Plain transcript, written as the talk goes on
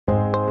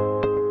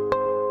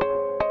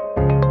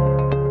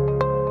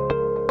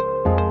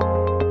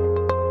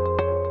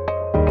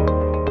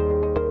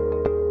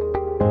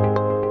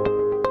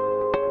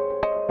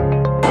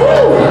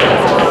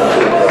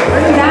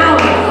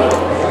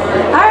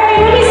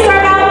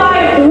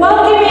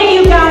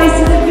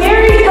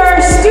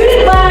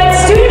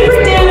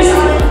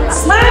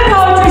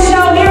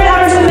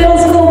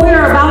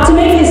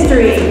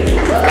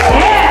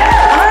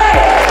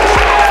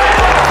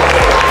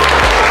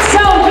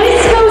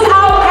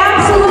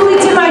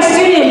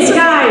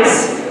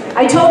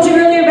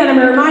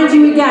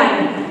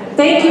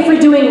Thank you for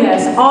doing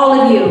this, all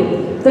of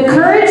you. The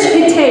courage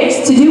it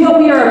takes to do what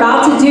we are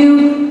about to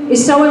do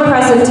is so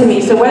impressive to me.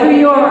 So whether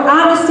you're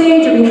on the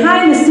stage or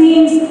behind the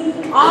scenes,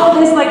 all of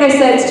this, like I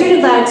said,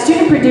 student-led,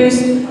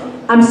 student-produced,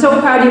 I'm so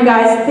proud of you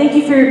guys. Thank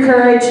you for your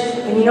courage,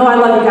 and you know I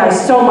love you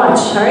guys so much,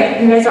 all right?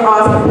 You guys are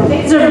awesome. I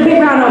think deserve a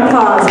big round of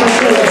applause. Let's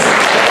do this.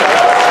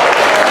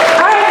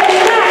 All right,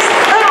 and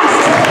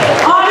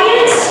last,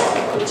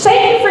 audience,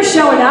 thank you for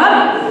showing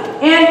up.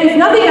 And if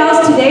nothing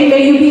else today,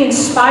 may you be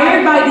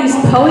inspired by these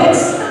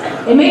poets,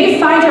 and may you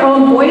find your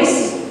own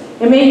voice,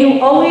 and may you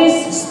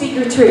always speak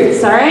your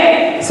truths, all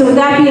right? So with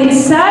that being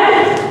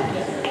said,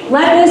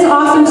 let this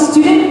awesome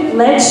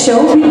student-led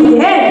show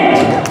begin.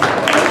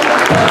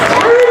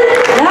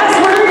 Last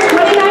Words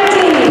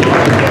 2019.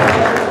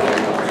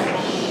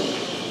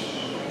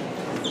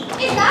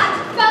 Is that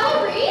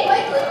Bella Reed?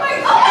 Like, oh my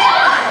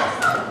God!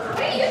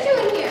 What are you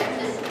doing here?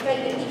 Just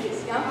ready to eat this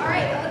scum. All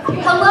right, let's do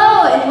it.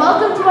 Hello, and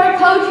welcome to our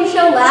poetry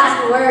show,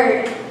 Last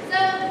Word. So,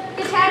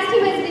 the Taz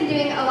team has been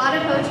doing a lot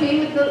of poetry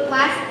with the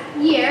last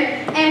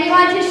year, and we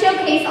wanted to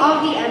showcase all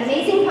of the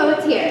amazing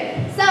poets here.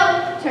 So,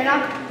 turn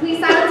off, please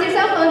silence your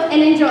cell phones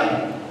and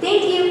enjoy.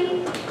 Thank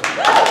you.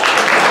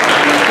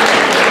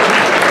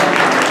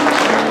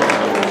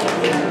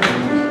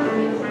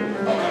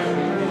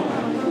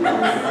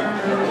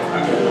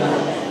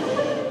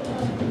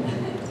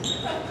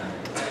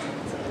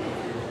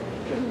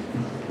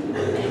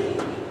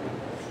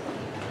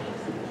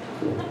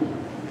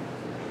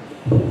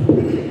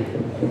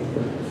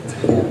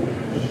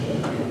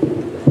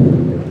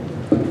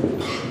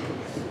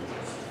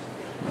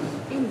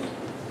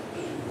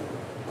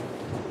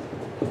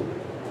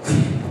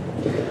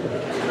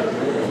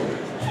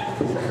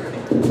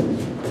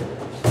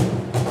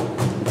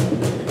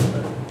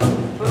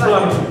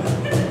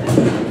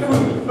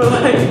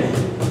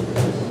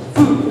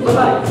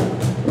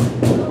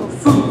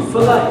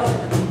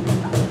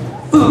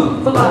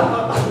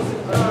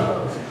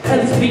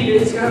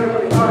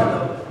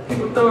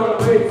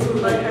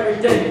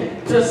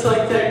 Just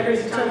like that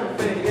crazy type of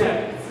thing,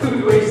 yeah.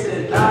 Food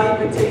wasted, not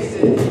even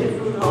tasted. Take your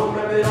food home,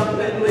 wrap it up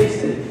and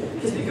lace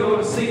it. Kids be going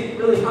to sleep,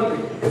 really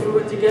hungry. If we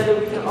were together,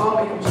 we can all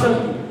make them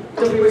chunky.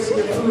 Don't be wasting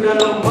your food on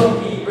a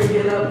monkey. Break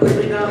it up, break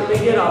it down,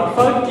 make it all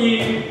funky.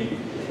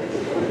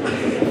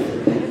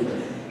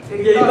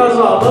 And yeah, it goes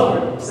all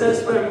over. Instead of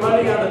spending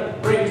money on a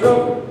Range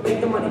Rover, make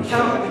the money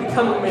count and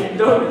become a main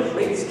donor.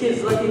 Make these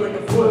kids lucky like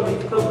a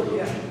 4-leaf clover,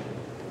 yeah.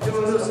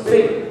 Do us a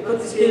favor,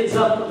 hook these kids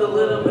up with a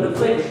little bit of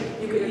flavor.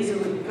 You could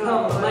easily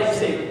become a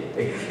lifesaver.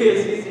 Make your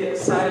kids easy to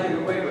sign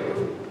your waiver.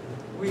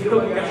 We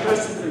hope you got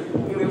trusted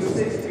through. We will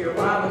stick to your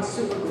mind like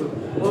super glue.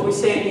 What we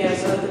saying here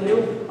is nothing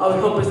new. All we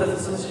hope is that the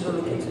solution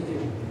really kicks with you.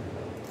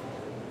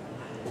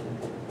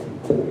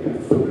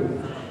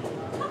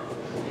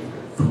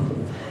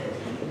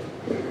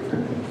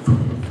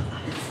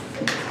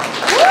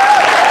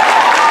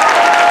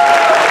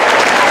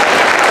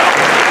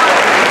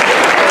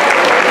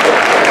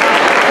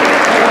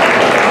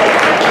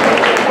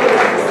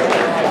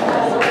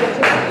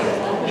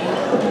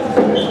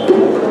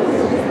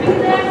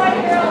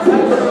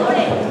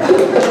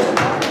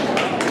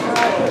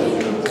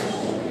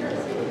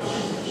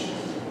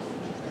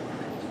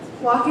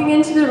 Walking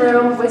into the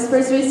room,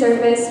 whispers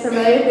resurface,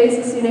 familiar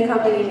faces soon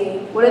accompany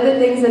me. What are the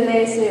things that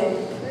they assume?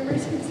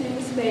 Rumors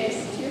consume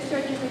space, tears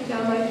start dripping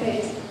down my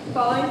face.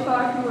 Falling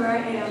far from where I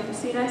am,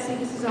 soon I see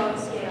this is all a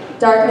scam.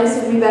 Darkness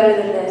would be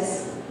better than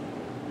this.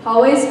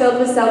 Hallways filled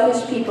with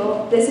selfish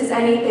people, this is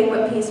anything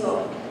but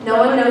peaceful. No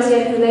one knows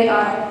yet who they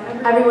are,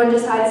 everyone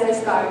just hides their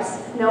scars.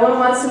 No one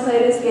wants to play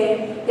this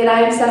game, yet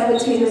I am stuck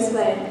between this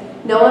flame.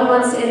 No one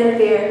wants to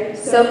interfere,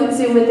 so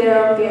consumed with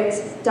their own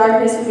fears.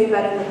 Darkness would be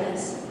better than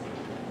this.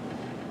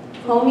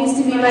 Home used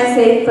to be my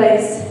safe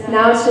place,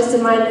 now it's just a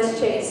mindless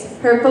chase.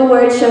 Hurtful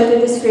words show through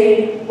the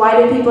screen,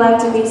 why do people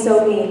have to be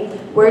so mean?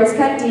 Words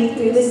cut deep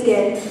through the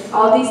skin,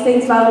 all these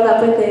things bottled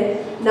up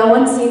within. No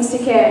one seems to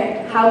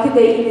care, how could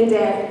they even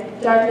dare?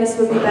 Darkness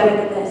would be better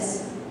than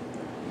this.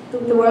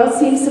 The world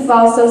seems to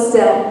fall so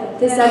still,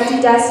 this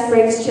empty desk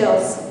brings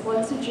chills.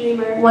 Once a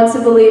dreamer, Once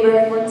a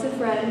believer, once a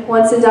friend,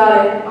 once a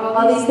daughter,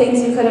 all these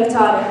things you could have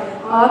taught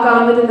her, all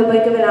gone within the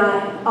blink of an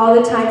eye, all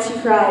the time she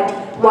cried,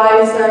 why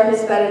was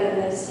darkness better than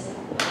this?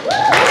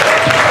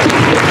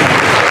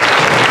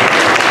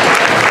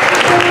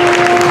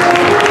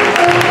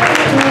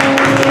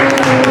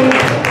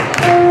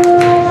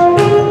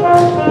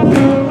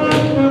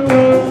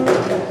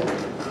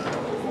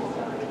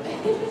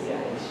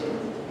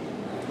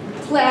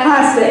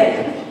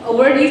 Plastic, a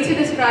word used to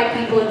describe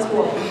people in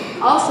school.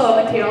 Also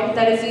a material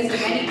that is used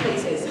in many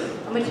places,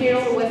 a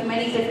material with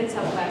many different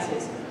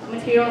subclasses, a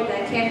material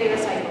that can't be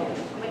recycled,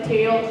 a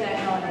material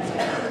that no one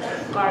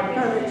recycles.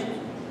 Garbage.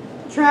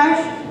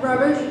 trash,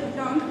 rubbish,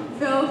 junk,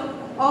 filth,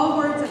 all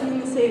words that mean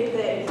the same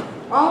thing.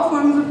 All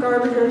forms of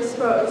garbage are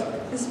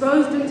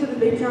disposed into the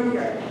big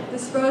junkyard,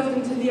 disposed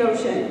into the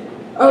ocean.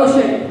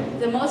 Ocean.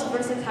 The most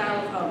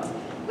versatile of homes,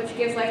 which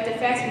gives life to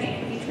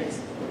fascinating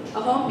features.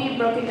 A home being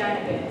broken down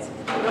in bits,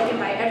 broken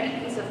by every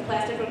piece of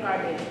plastic or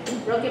garbage,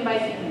 broken by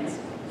humans,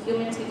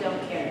 humans who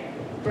don't care.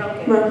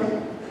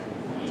 Broken.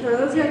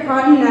 Turtles get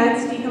caught in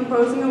nets,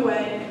 decomposing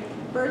away.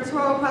 Birds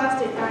swallow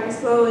plastic, dying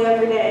slowly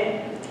every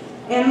day.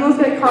 Animals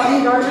get caught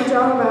in garbage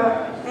all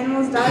about.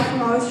 Animals die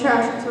from all this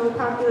trash until the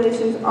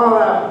population's all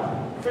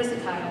out.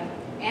 Versatile.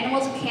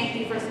 Animals can't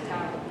be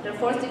versatile. They're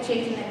forced to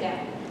change and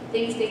adapt.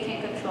 Things they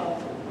can't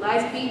control.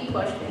 Lives being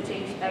pushed and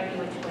changed every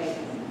which way.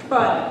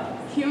 But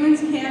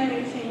humans can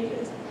make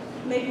changes,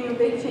 making a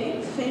big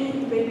change,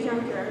 changing the big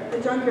junkyard. The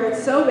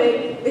junkyard's so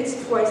big,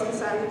 it's twice the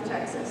size of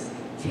Texas.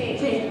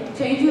 Change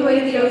the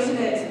way the ocean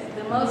is.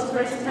 The most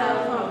versatile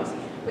of homes,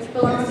 which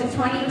belongs to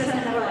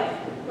 20% of life.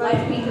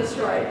 Life being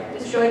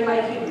destroyed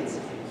by humans.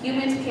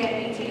 Humans can't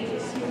make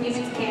changes.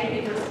 Humans can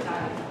be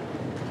versatile.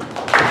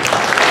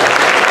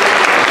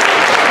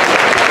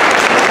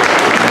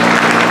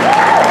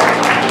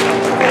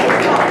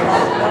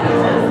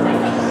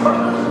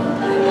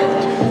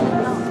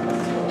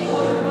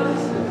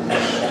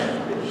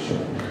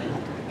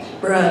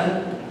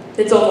 Brad,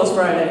 it's almost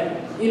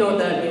Friday. You know what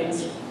that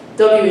means.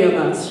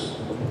 WEMS.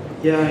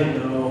 Yeah, I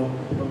know,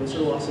 but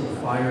Mr. Lawson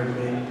fired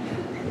me.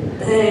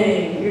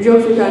 Dang, your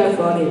jokes were kind of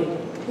funny.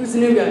 Who's the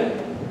new guy?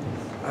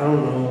 I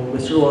don't know,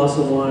 Mr.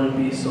 Lawson wanted to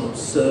be some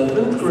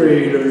 7th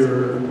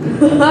grader.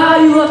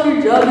 Haha, you left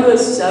your job to a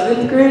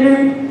 7th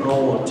grader? I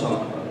don't want to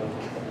talk about it.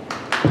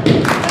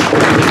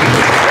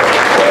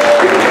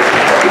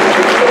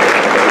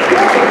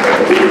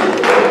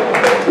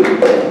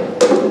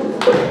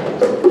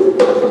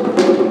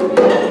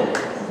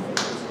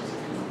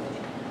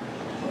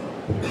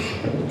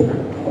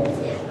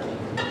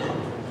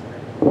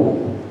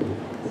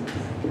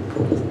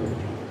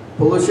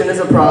 Pollution is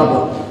a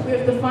problem. We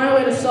have to find a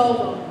way to solve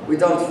them. We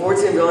dump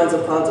 14 billions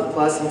of pounds of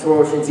plastic into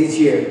our oceans each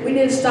year. We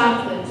need to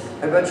stop this.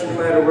 I bet you no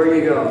matter where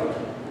you go,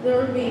 There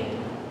would be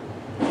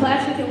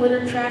plastic and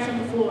littered trash on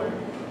the floor.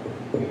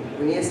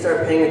 we need to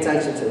start paying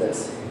attention to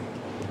this.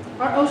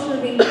 Our oceans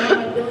are being drowned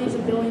by billions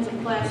and billions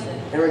of plastic.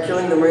 And we're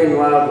killing the marine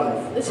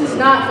wildlife. This is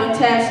not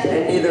fantastic.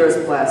 And neither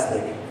is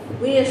plastic.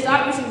 We need to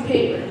stop using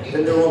paper.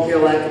 Then there won't be a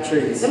lack of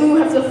trees. Then we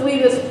will have to flee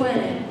this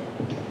planet.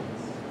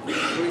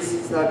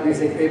 Please stop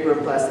using paper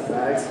and plastic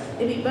bags.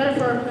 It'd be better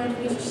for our planet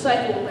to use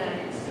recyclable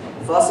bags,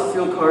 Fossil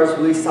fuel cars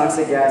release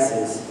toxic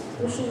gases.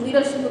 which will lead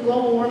us into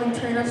global warming,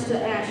 turn us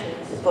to ashes.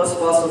 Plus,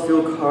 fossil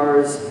fuel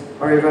cars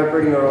are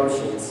evaporating our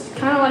oceans. It's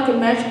kind of like a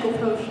magical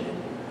potion.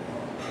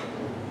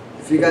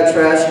 If you got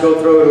trash,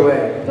 go throw it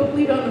away. Don't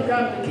leave it on the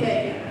ground to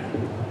decay.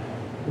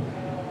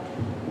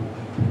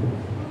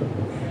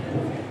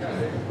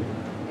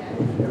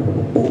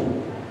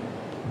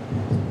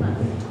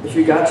 If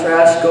you got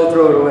trash, go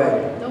throw it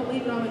away. Don't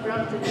leave it on the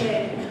ground to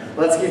decay.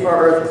 Let's keep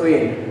our earth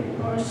clean.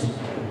 Or it's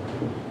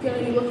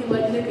gonna be looking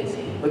like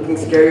nicotine. Looking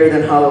scarier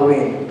than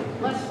Halloween.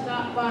 Let's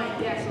stop buying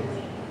gasoline.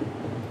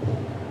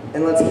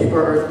 And let's keep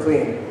our earth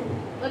clean.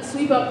 Let's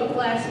sweep up the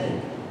plastic.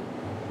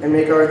 And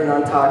make our earth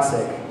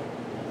non-toxic.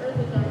 Earth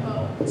is our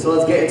home. So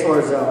let's get into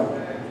our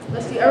zone.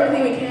 Let's do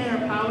everything we can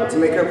in our power To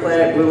make our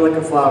planet bloom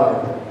like a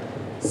flower.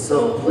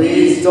 So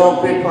please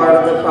don't be part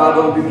of the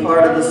problem, be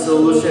part of the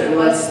solution, and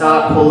let's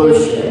stop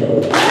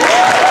pollution.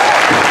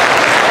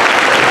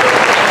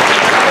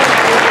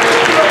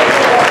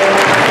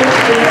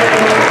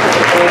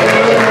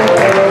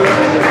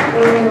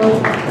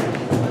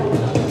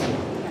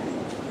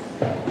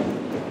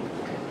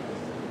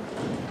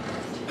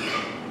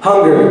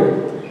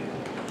 Hunger.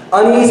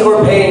 Unease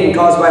or pain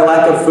caused by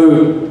lack of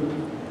food.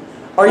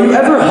 Are you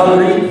ever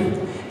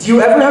hungry? Do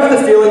you ever have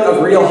the feeling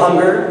of real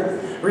hunger?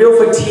 Real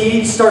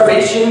fatigue,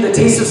 starvation, the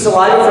taste of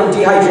saliva from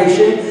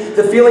dehydration,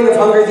 the feeling of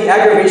hunger, the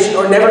aggravation,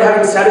 or never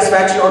having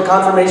satisfaction or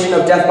confirmation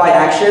of death by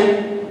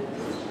action?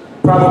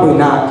 Probably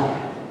not.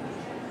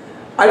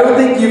 I don't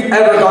think you've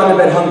ever gone to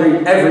bed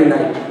hungry every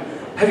night.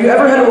 Have you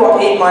ever had to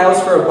walk 8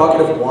 miles for a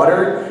bucket of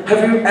water?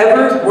 Have you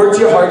ever worked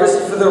your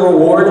hardest for the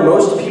reward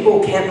most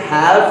people can't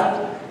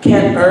have,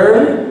 can't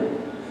earn?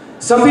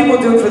 Some people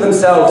do it for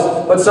themselves,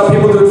 but some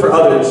people do it for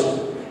others.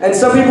 And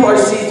some people are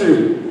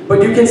see-through,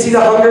 but you can see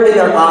the hunger in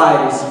their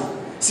eyes.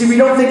 See, we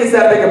don't think it's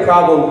that big a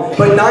problem,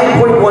 but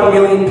 9.1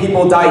 million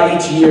people die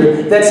each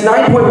year. That's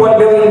 9.1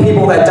 million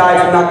people that die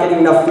from not getting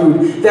enough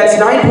food. That's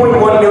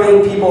 9.1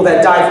 million people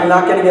that die from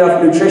not getting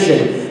enough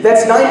nutrition.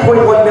 That's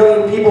 9.1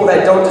 million people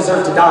that don't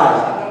deserve to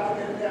die.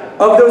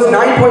 Of those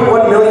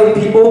 9.1 million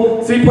people,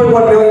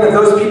 3.1 million of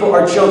those people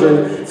are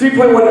children.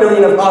 3.1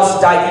 million of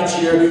us die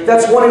each year.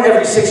 That's 1 in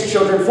every 6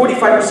 children.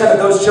 45% of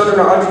those children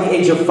are under the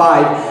age of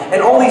 5.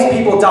 And all these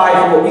people die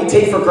from what we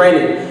take for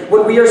granted,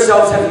 what we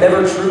ourselves have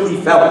never truly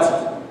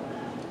felt.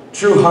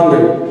 True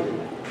hunger,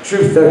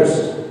 true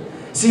thirst.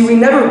 See, we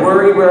never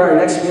worry where our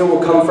next meal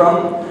will come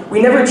from.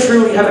 We never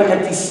truly have an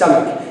empty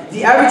stomach.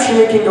 The average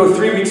human can go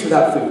 3 weeks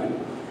without food.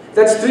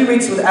 That's 3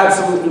 weeks with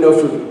absolutely no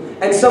food.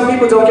 And some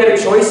people don't get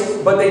a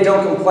choice, but they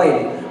don't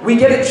complain. We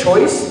get a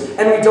choice,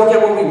 and we don't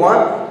get what we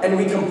want, and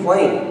we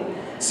complain.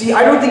 See,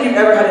 I don't think you've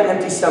ever had an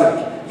empty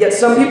stomach, yet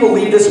some people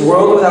leave this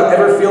world without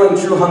ever feeling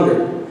true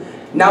hunger.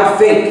 Now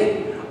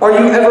think, Are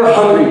you ever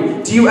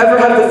hungry? Do you ever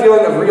have the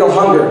feeling of real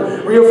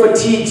hunger, real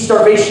fatigue,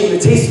 starvation, the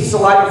taste of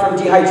saliva from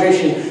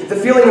dehydration, the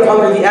feeling of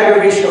hunger, the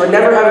aggravation, or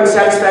never having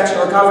satisfaction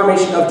or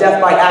confirmation of death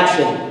by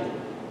action?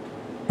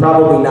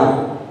 Probably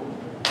not.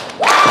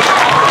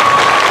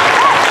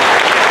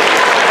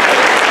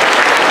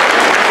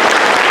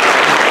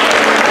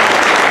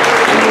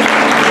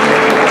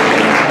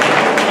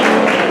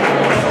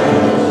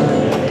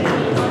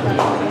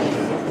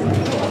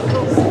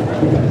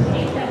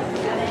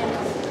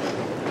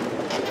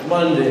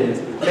 Mondays.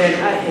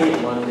 Man, I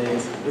hate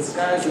Mondays. The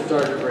skies are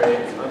dark gray.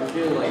 I'm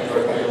feeling like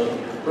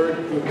Garfield. Bird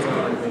poops on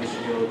my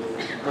windshield.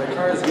 My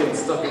car is getting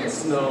stuck in the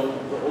snow.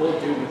 The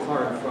old dude in the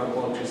car in front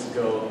won't just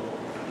go.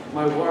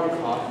 My warm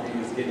coffee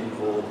is getting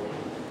cold.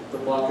 The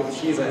block of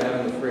cheese I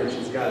have in the fridge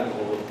has gotten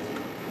old.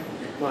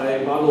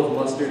 My bottle of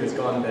mustard has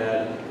gone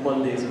bad.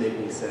 Mondays make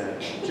me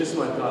sad. Just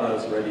when I thought I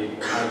was ready,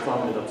 I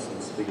vomited up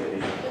some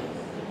spaghetti.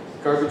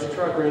 Garbage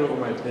truck ran over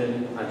my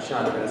bin. I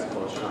shot a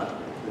basketball shot.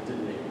 It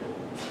didn't make it.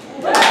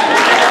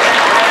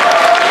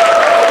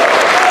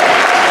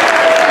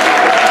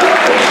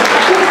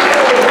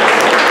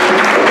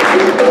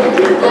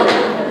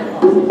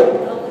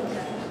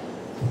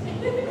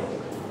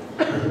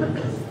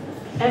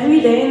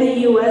 Every day in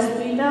the U.S.,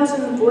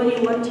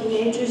 3,041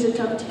 teenagers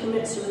attempt to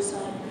commit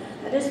suicide.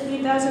 That is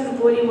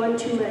 3,041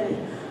 too many.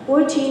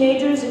 More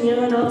teenagers and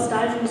young adults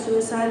die from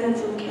suicide than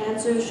from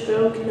cancer,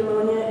 stroke,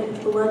 pneumonia,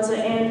 influenza,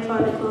 and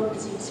chronic lung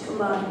disease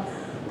combined.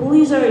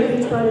 Bullies are a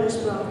huge part of this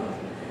problem.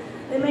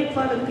 They make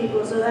fun of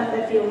people so that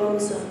they feel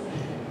lonesome.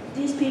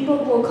 These people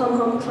will come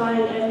home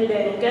crying every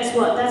day, and guess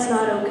what? That's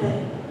not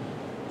okay.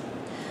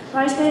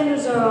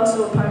 Bystanders are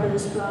also a part of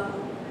this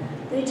problem.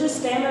 They just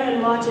stand there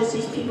and watch as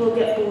these people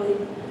get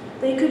bullied.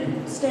 They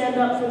could stand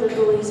up for the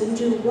bullies and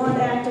do one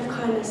act of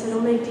kindness and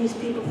it'll make these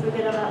people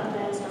forget about the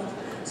bad stuff.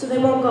 So they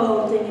won't go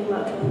home thinking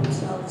about killing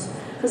themselves,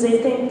 because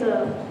they think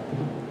the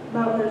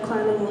mountain they're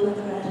climbing will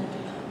never end.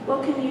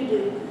 What can you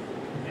do?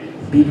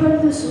 Be part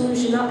of the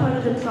solution, not part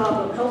of the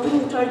problem. Helping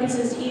the targets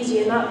is easy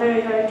and not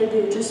very hard to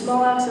do. Just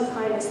small acts of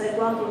kindness like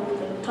walking with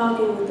them,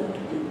 talking with them,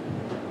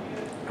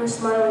 or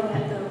smiling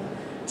at them.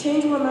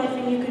 Change one life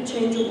and you could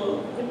change a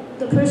world.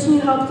 The person you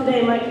help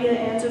today might be the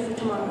answer for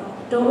tomorrow.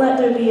 Don't let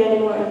there be any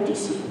more empty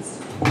seats.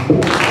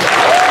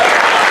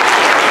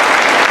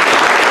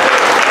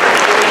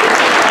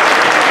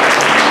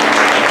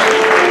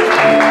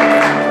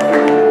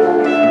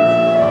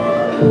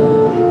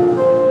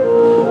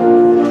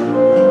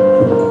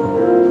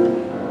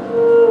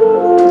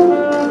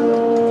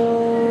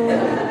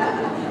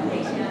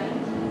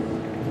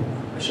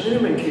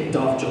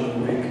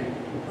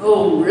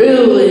 Oh,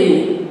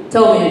 really?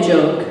 Tell me a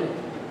joke.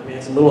 I mean,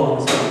 it's a little on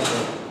the side,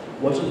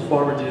 but what did the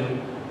farmer do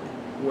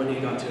when he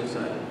got too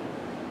excited?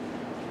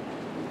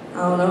 I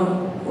don't know.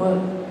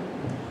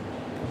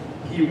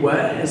 What? He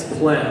wet his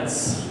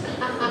plants.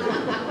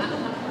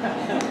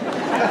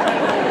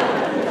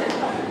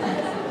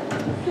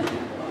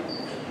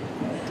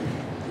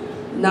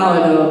 Now I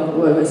know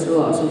why Mr.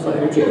 Lawson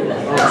fired you.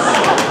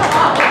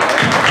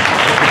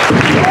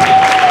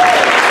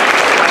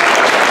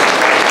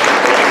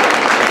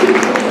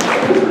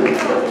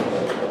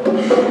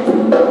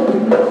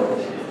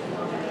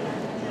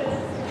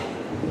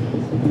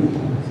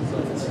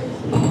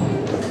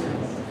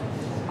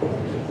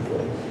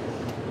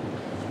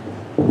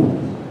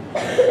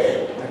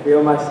 I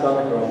feel my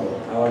stomach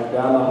rumble. I walk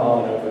down the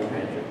hall and open the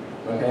pantry.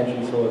 My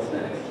pantry's full of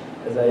snacks.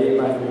 As I eat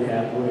my food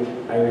happily,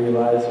 I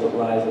realize what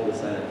lies at the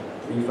center.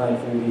 We find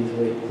food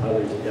easily,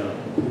 others don't.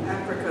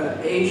 Africa,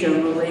 Asia,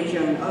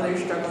 Malaysia, and other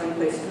struggling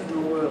places in the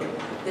world.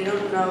 They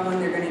don't know when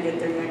they're going to get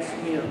their next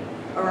meal.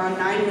 Around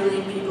 9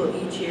 million people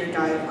each year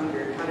die of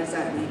hunger. How does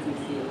that make you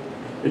feel?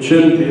 It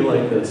shouldn't be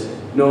like this.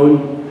 No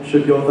one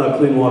should go without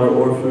clean water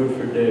or food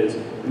for days.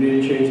 We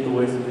need to change the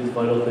waste of these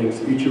vital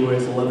things. Each year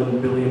wastes 11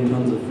 billion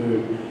tons of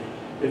food.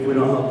 If we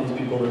don't help these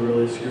people, they're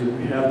really screwed.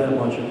 We have that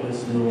much, and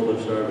places in the world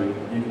are starving.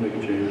 You can make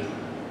a change.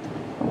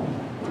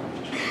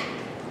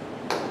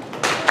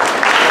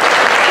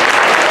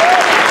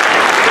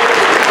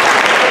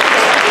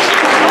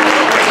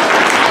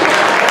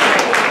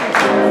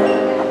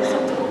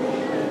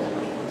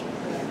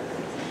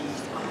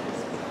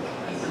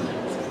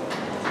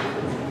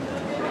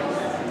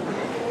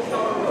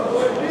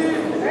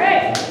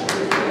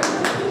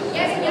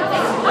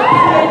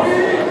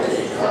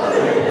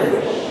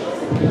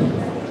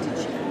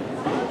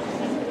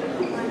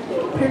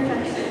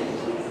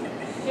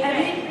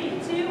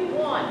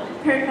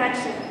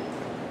 Perfection.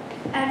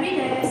 Every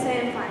day I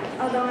say I'm fine,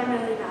 although I'm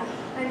really not.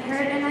 I'm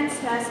hurt and I'm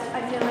stressed.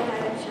 I feel like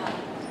I would shout.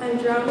 I'm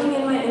drowning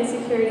in my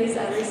insecurities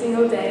every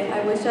single day.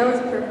 I wish I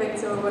was perfect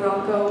so it would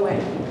all go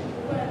away.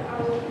 But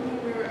I look in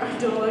the mirror, I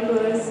don't like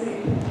what I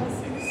see.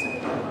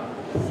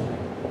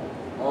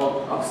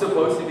 Oh, I'm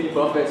supposed to be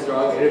buff and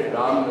strong, and if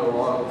not, I'm no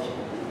wrong.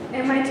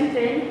 Am I too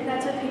thin?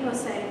 That's what people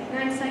say. And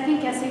I'm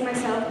second guessing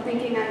myself,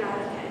 thinking I'm not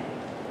okay.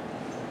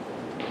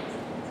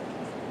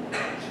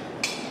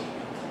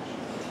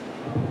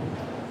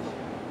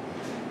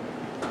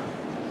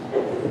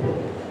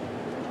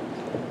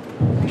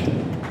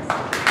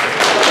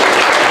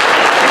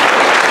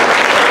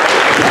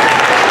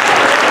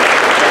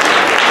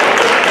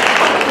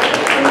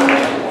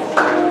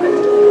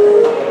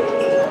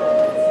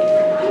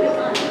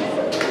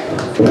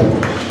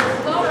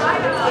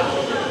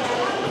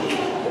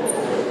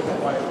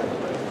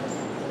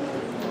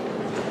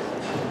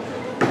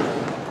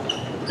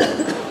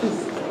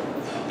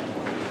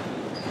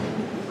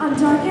 I'm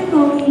dark and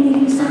lonely,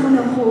 needing someone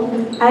to hold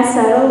me. I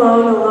sat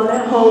alone, alone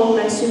at home.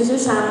 My shoes are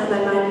silent,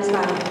 my mind is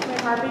violent. My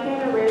heart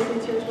began to race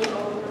and tears went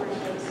all over my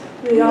face.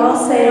 We all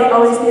say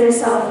always be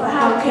yourself, but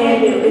how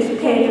can you if you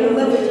can't even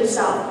live with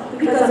yourself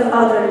because of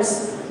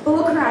others? But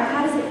look around,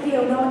 how does it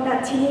feel knowing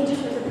that teenagers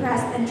are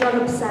depressed and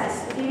drug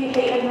obsessed? Do you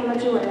hate everyone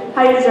that you wear?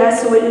 How you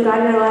dress or what you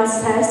got in your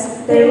last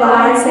test? They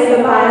lie and say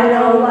goodbye to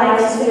their own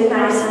lives, to be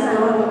nice and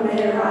no one will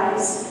may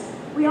rise.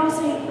 We all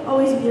say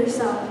always be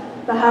yourself.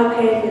 But how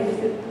can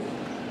you?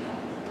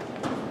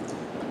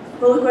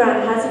 But look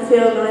around, how does it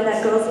feel knowing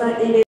that girls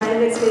not needed kind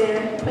of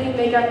experience? Putting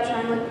makeup,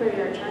 trying to look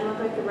prettier, trying to look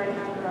like the right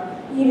kind of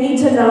girl. You need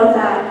to know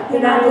that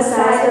you're not the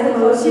size of the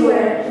clothes you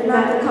wear, you're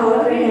not the color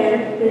of your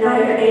hair, you're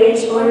not your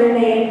age or your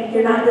name,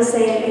 you're not the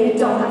same and you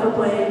don't have a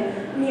blame.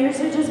 Mirrors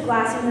are just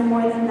glass and they're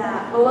more than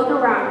that. But look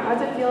around, how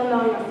does it feel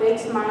knowing a fake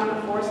smile and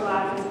a forced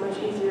laugh is much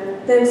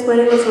easier? Then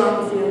explaining what's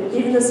wrong with you.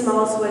 Even the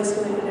smallest ways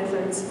can make a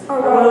difference.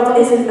 Our world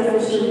isn't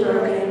officially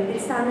broken.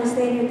 It's time to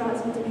say your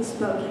thoughts need to be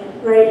spoken.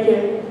 Right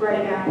here,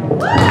 right now.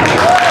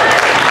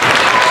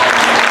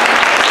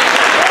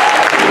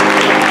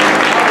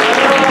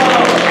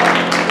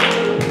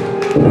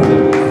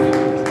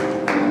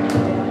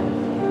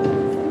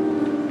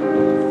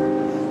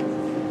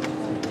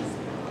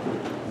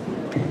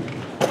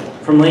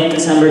 From late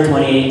December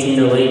 2018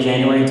 to late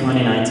January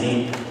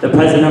 2019, the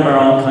president of our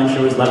own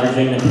country was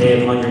leveraging the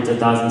pay of hundreds of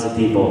thousands of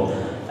people.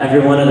 Every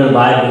one of their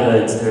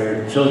livelihoods,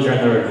 their children,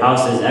 their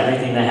houses,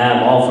 everything they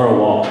have, all for a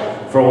wall.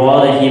 For a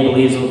wall that he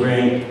believes will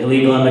bring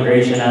illegal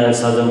immigration at our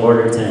southern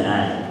border to an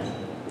end.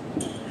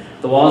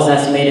 The wall is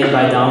estimated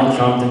by Donald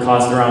Trump to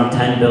cost around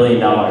 $10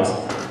 billion.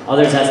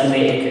 Others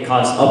estimate it could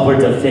cost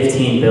upwards of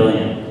 $15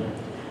 billion.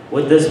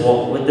 With this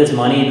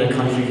money, the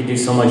country could do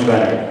so much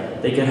better.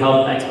 They could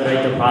help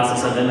expedite the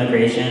process of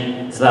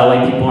immigration so that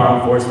way people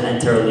aren't forced to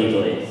enter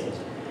illegally.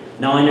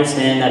 Now I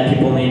understand that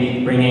people may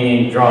be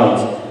bringing in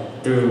drugs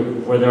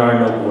through where there are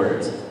no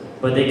borders,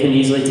 but they can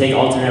easily take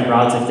alternate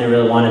routes if they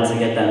really wanted to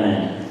get them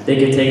in. They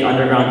could take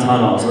underground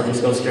tunnels or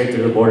just go straight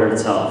through the border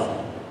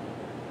itself.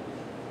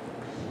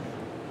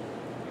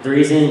 The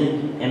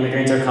reason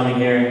immigrants are coming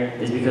here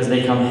is because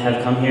they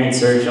have come here in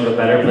search of a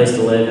better place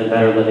to live and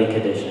better living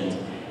conditions.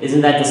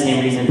 Isn't that the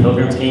same reason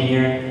pilgrims came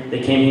here?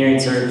 They came here in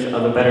search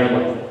of a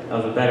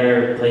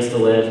better place to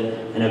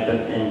live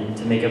and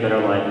to make a better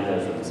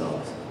livelihood for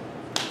themselves.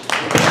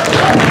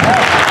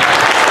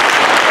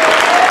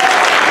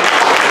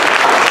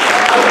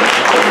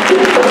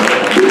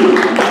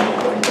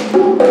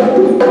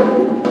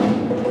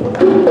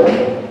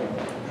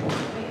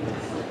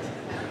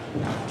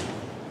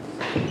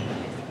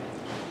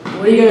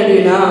 What are you gonna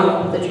do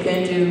now that you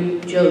can't do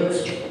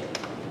jokes?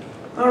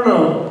 I don't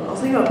know. I was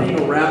thinking about being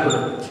a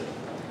rapper.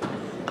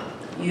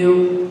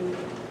 You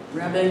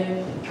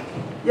rapping?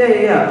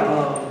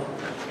 Yeah.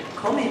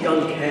 Call me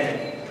Young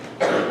K.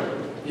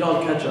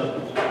 Young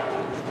Ketchup.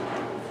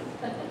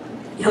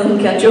 Young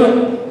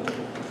Ketchup?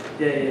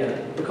 Yeah.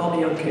 But call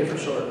me Young K for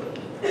short.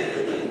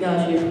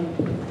 Got you.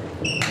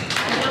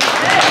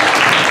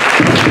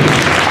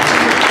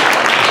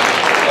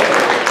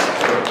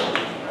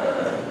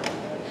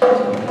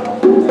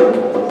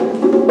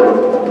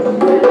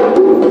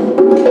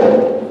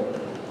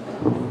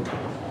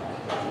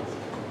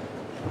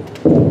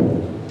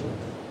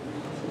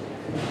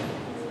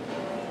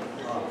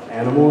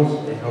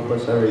 Animals, they help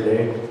us every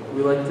day.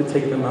 We like to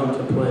take them out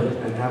to play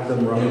and have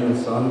them run in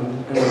the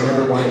sun. And we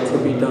never want it to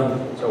be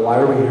done. So why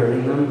are we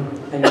hurting them?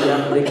 And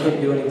yeah, they can't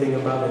do anything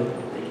about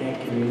it. They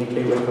can't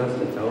communicate with us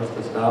to tell us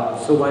to stop.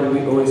 So why do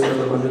we always throw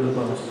them under the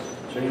bus?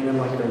 Treating them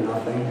like they're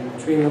nothing.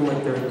 Treating them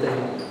like they're a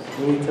thing.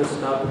 We need to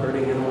stop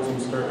hurting animals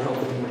and start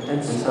helping them.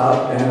 And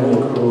stop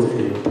animal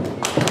cruelty.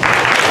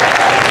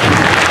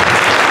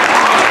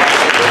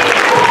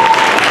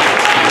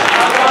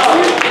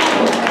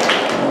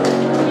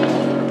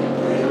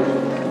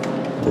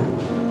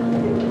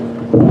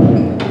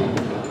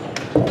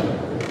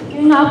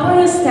 You're not born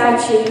a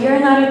statue, you're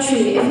not a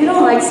tree. If you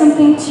don't like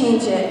something,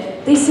 change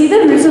it. They say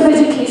the roots of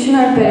education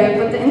are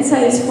bitter, but the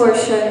inside is for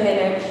sure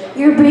hitter.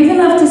 You're brave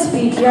enough to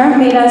speak, you aren't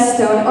made out of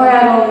stone, or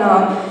I don't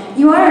know.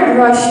 You aren't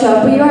rushed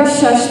up, but you are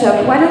shushed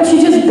up. Why don't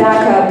you just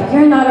back up?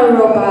 You're not a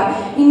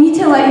robot. You need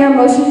to let your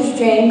emotions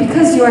drain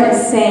because you are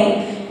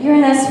insane. You're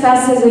in as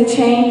fast as a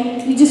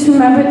train. You just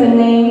remembered the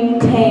name,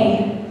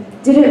 pain.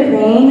 Did it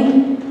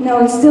rain? No,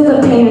 it's still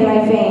the pain in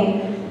my vein.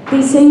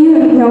 They say you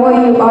know what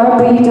you are,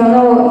 but you don't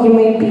know what you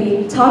may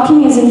be.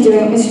 Talking isn't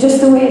doing, it's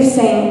just a way of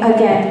saying,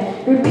 again.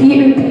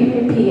 Repeat, repeat,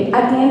 repeat.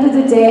 At the end of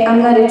the day, I'm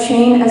not a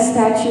train, a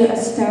statue, a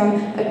stone,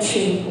 a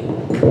tree.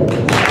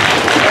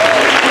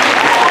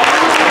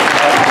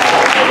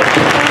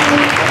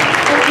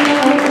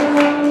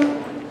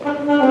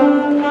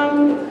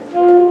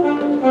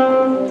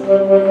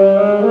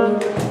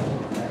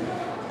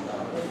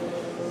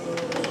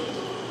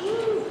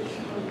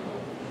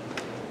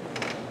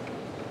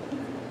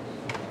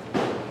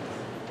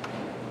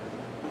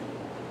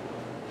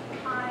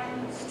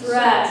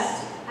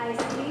 Stressed. I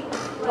sleep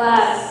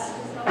Less.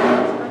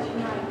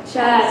 less.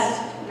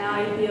 Chest. Now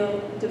I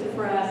feel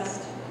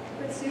depressed.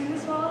 but soon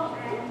this fall,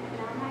 and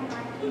now my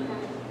mind can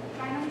rest.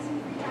 Finally,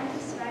 some free time to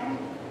spend.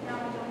 Now I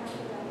don't have to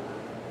run.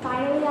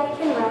 Finally, I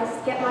can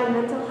rest, get my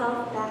mental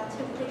health back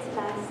to its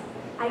best.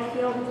 I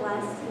feel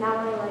blessed.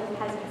 Now my life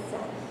has been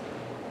set.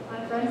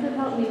 My friends have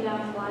helped me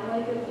down flying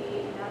like a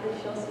bee, and now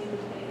they shall see the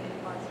pain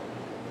and parts.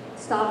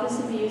 Stop this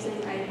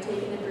abusing, I have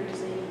taken the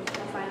bruising.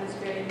 I find this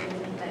very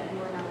amusing that you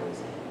are not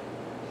losing.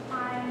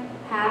 I'm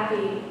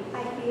Happy,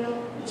 I feel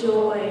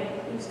joy,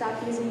 you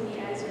stopped using me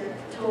as your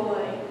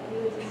toy.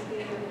 You was a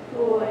skater,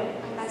 boy.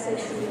 I said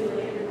see you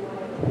later, boy.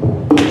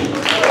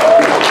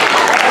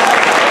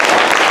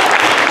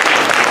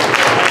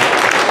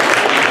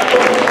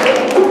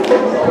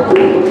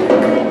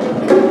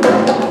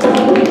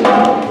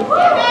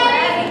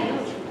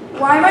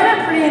 Why am I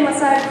not pretty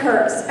unless I have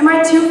curves? Am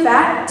I too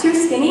fat? Too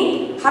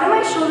skinny? How do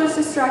my shoulders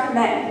distract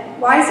men?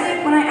 Why is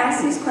it when I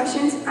ask these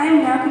questions, I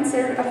am now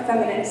considered a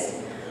feminist?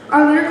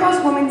 Our leader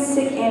calls women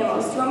sick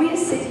animals. Do you want me to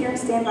sit here and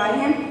stand by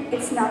him?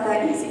 It's not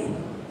that easy.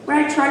 When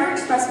I try to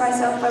express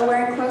myself by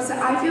wearing clothes that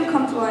I feel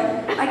comfortable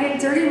in, I get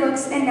dirty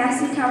looks and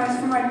nasty comments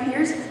from my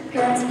peers,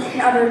 parents,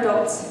 and other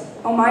adults.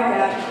 Oh my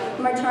God.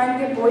 Am I trying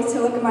to get boys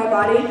to look at my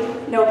body?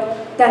 Nope,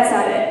 that's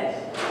not it.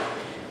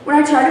 When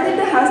I try to leave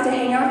the house to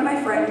hang out with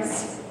my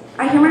friends,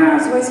 I hear my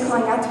mom's voice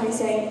calling out to me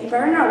saying, "You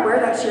better not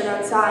wear that shirt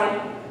outside."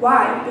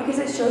 Why? Because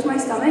it shows my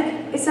stomach?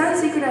 It's not a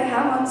secret I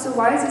have one, so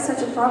why is it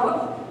such a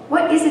problem?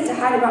 What is it to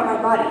hide about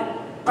my body?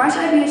 Why should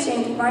I be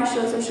ashamed if my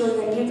shorts are shorter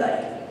than you'd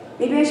like?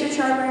 Maybe I should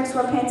try wearing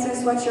sweatpants and a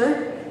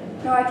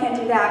sweatshirt? No, I can't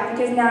do that,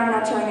 because now I'm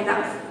not trying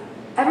enough.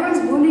 Everyone's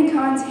wounding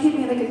comments hit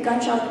me like a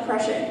gunshot of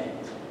depression.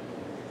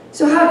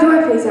 So how do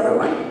I please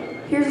everyone?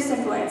 Here's a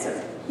simple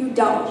answer. You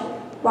don't.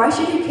 Why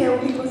should you care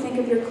what people think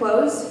of your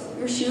clothes,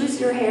 your shoes,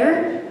 your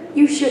hair?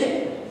 You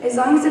shouldn't. As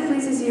long as it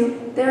pleases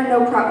you, there are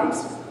no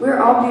problems. We're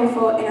all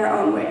beautiful in our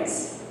own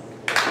ways.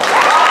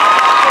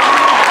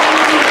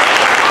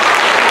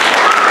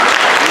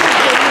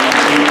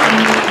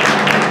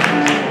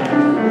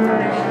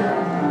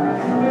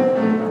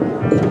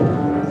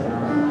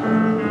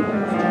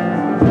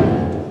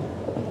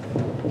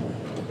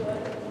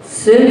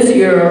 Since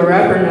you're a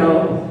rapper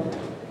now,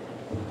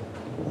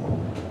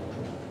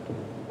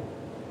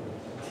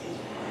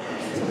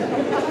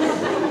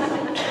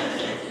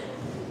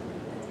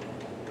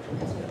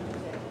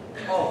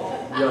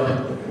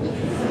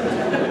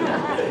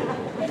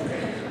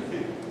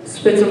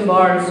 spit some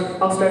bars,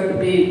 I'll start the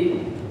beat.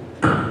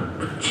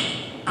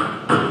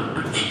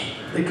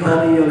 They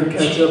call me Young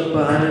Ketchup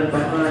behind,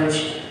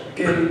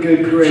 getting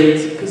good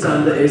grades, cause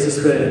I'm the ace of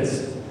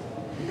spades.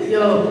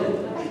 Yo,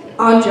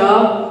 on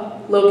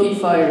job, low-key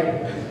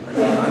fired.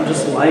 I'm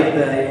just like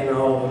that, you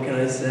know, what can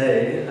I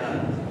say?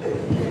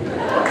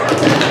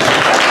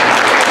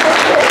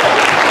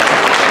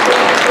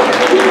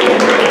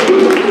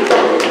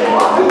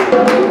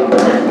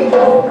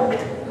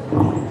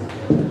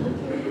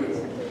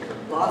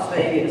 Las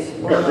Vegas,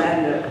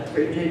 Orlando,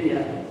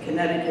 Virginia,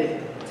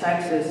 Connecticut,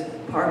 Texas,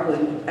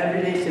 Parkland,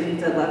 everyday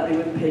cities that left me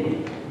with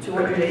pity.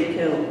 208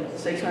 killed,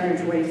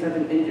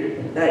 627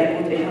 injured. That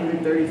equals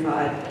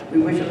 835.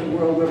 We wish us a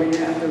world where we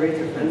didn't have to raise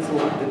our fence to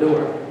lock the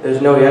door.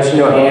 There's no yes or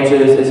no answer,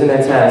 this isn't a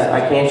test. I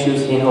can't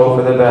choose and hope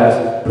for the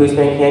best.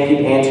 Policemen can't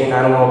keep answering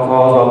 911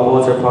 calls while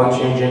bullets are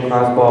puncturing gym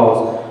class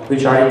balls. We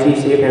try to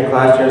teach safe in our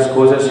classroom,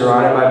 schools are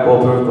surrounded by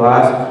bulletproof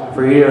glass.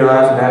 For you to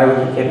realize matter,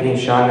 we kept being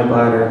shot in the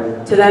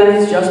bladder. To them,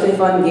 it's just a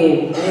fun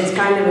game, and it's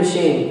kind of a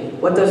shame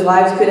what those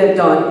lives could have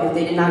done if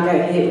they did not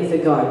get hit with a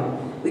gun.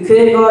 We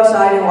couldn't go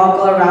outside and walk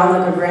all around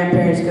like our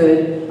grandparents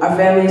could. Our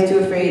family is too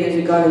afraid there's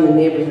a gun in the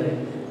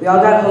neighborhood. We all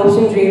got hopes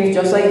and dreams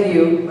just like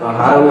you.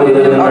 How do we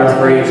live in our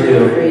afraid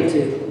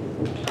to?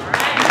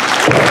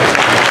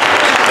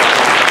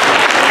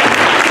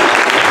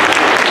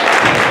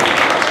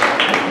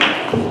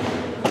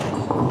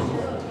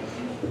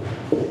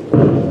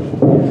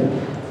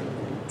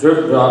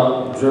 Drip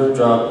drop, drip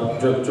drop,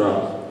 drip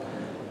drop.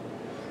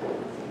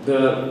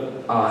 The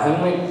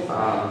heavenly,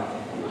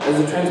 as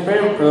the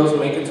transparent pearls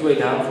make its way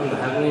down from the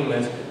heavenly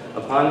mist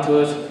upon to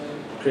us,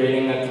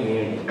 creating a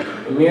community.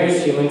 It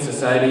mirrors human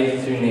society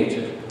through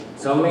nature.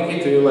 Some make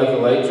it through like a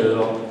light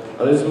drizzle,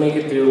 others make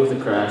it through with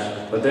a crash,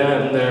 but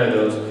then there are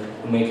those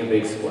who make a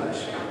big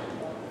splash.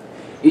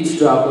 Each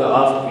droplet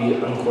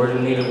offbeat,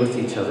 uncoordinated with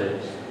each other,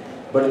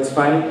 but it's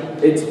find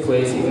its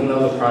place even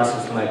though the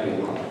process might be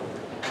long.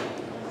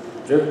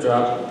 Drip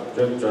drop,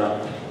 drip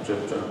drop,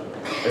 drip drop.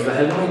 As the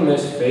heavenly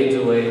mist fades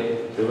away,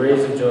 the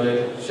rays of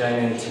joy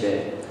shine in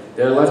today.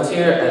 They are left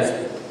here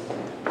as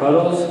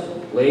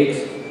puddles,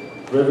 lakes,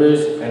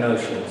 rivers, and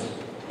oceans.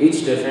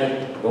 Each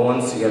different, but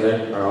ones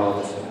together are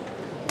all the same.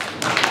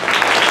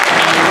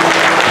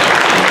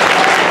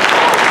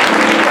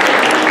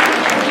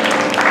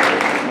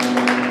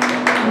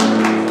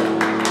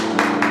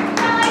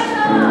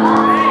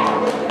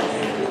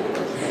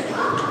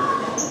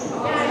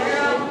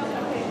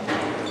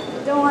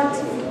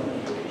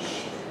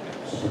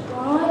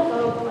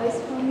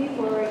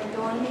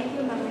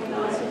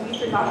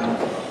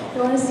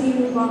 Don't want to see you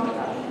move on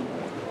without me.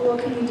 But what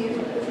can you do?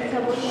 If you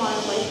kept working on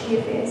it, life can be a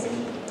fantasy.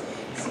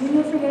 See soon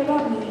you'll forget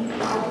about me,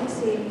 and I'll be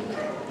safe.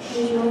 It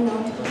is really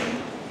known to me.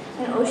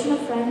 An ocean of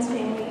friends,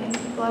 family, and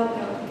people I've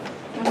known.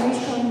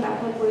 Memories coming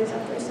back like waves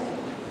at first sight.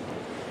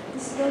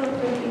 This is the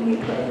record game we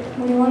play.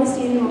 When you want to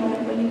see the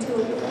moment, but need to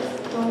live your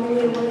life. The only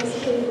way to is to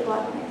play the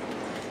black knife.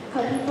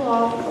 Cut people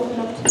off, open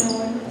up to no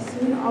one.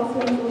 Soon all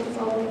feelings will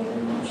dissolve in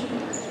emotion.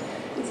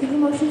 You take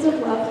emotions of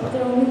love, but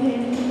they're only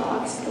hidden in the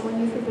box, the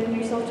one you've forbidden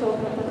yourself to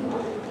open up in the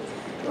mouth.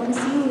 You want to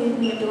see you leave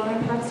me, the one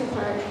our paths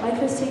apart. Life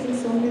has taken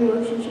so many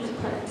relationships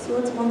apart, so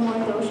let's one more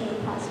in the ocean of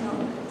the past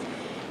known.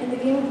 In the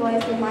game of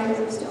life, your mind is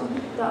of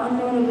stone. The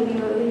unknown of any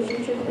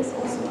relationship is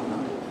also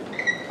unknown.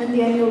 In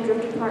the end, you'll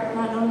drift apart,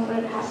 not knowing what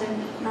had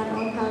happened, not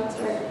knowing how it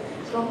started.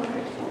 Don't let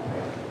it fall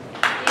apart.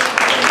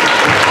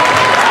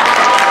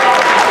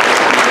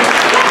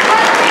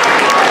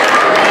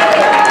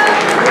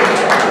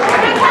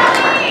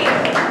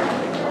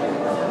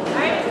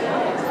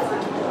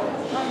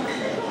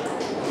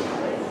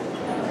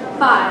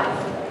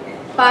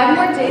 5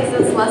 more days,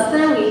 that's less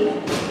than a week.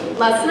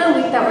 Less than a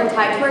week that we're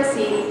tied to our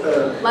seat.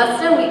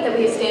 Less than a week that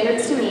we have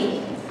standards to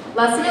meet.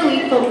 Less than a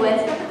week filled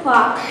with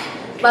clock.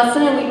 Less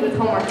than a week with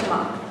homework to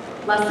mock.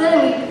 Less than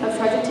a week of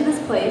trudging to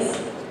this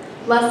place.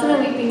 Less than a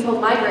week being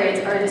told my grades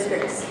are a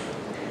disgrace.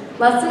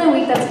 Less than a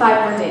week, that's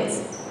 5 more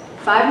days.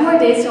 5 more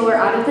days till we're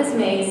out of this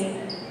maze.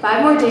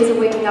 5 more days of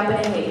waking up in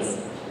a haze.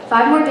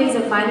 5 more days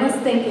of mindless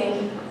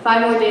thinking.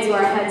 5 more days where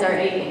our heads are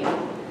aching.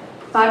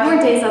 5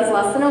 more days, that's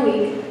less than a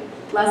week.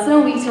 Less than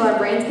a week till our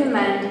brains can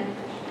mend.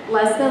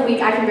 Less than a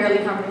week I can barely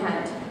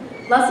comprehend.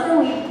 Less than a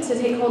week to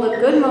take hold of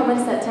good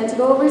moments that tend to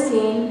go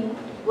overseen.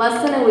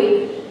 Less than a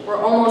week, we're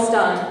almost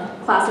done,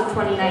 class of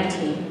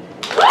 2019.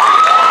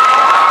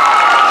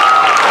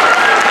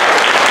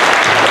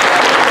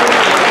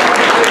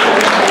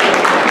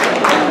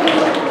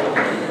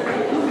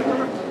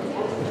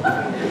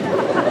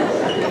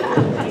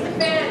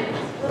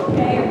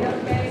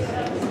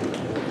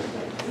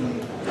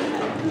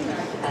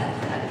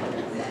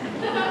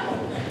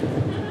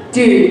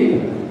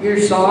 Dude, your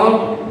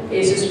song,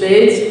 Ace of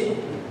Spades,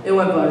 it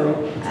went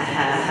viral.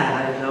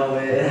 I know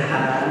it.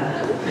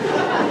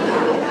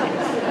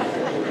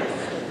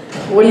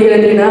 What are you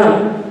gonna do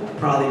now?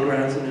 Probably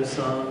write some new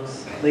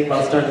songs. Think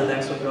about starting the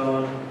next one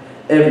going.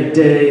 Every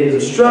day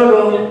is a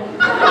struggle.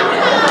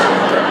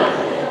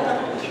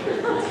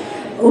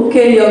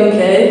 Okay, young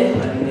K.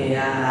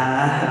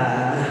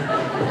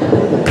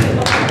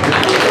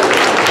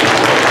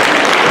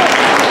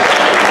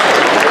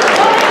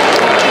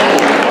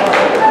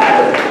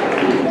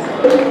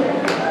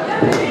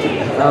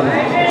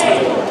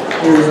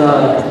 Here's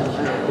okay.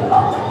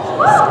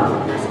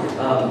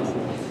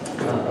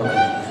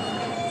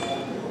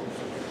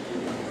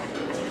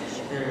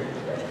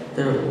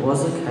 There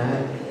was a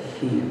cat.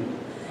 He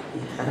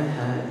had a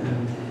hat,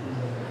 and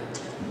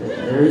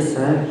there he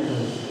sat. The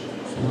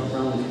small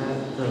brown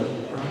cat. The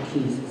brown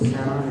keys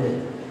sat on it.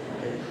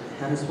 It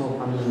had a small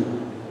bun.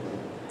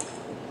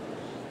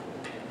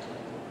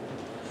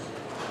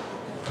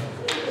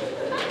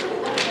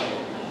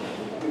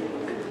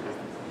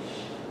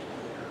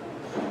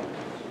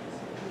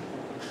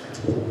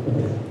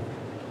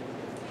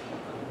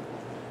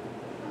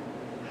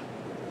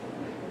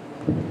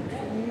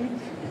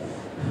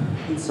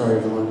 I'm sorry,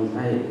 everyone.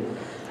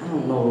 I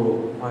don't know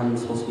why I'm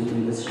supposed to be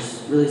doing this.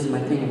 Just really isn't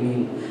my thing. I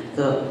mean,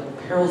 the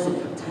perils and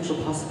potential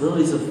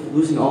possibilities of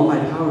losing all my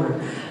power,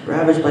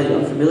 ravaged by the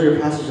unfamiliar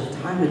passage of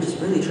time, it just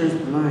really turns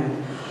my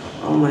mind.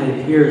 All my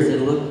peers, they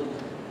look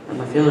at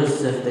my failures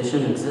as if they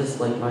shouldn't exist,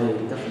 like my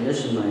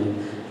definition, my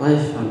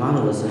life, my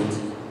monolith.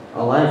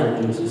 All I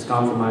ever do is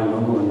abscond from my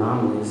normal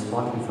anomalies,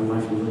 flocking from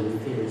my familiar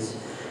fears,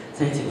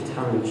 tainting with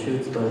towering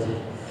truths, but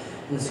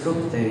in the scope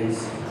of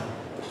things,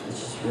 it's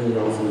just really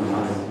all in my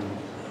mind.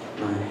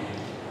 My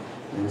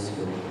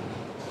minuscule,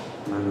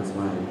 mindless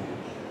mind.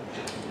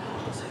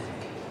 What was I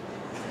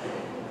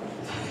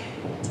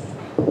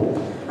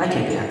thinking? I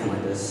can't be acting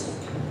like this.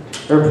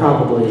 There are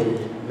probably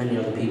many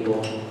other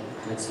people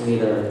next to me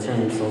that are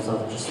tearing themselves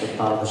up just for the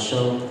thought of the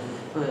show,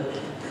 but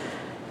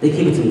they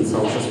keep it to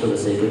themselves just for the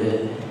sake of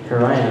it.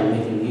 Here I am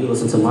making you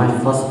listen to my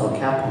fuss about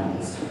cat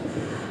poems.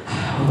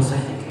 What was I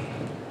thinking?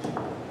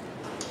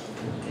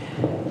 Okay.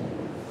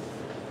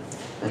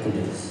 I can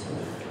do this.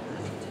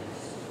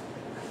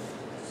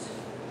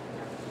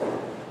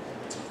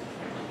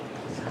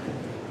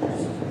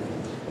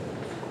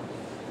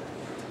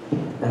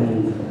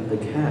 And the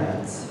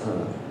cats,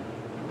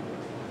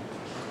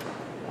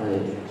 I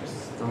just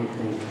don't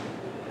think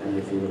any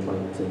of you would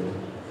like to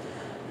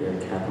hear a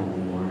cat poem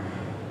anymore.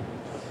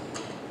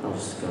 I'll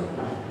just go.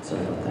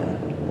 Sorry about that.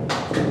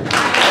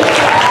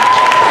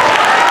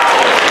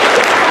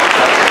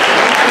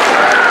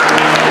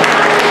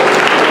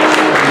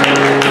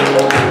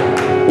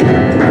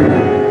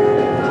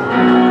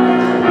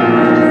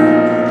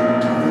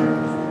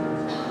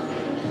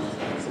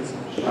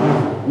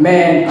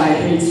 Man, I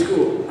hate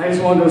school. I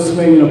just want to go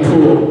swim in a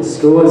pool.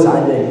 School is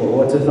ending, but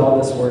what's with all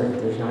this work?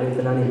 There's not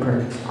even any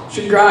perks.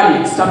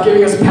 Shigrati, stop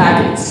giving us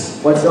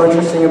packets. What's so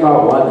interesting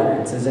about weather?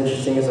 It's as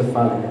interesting as a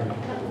feather.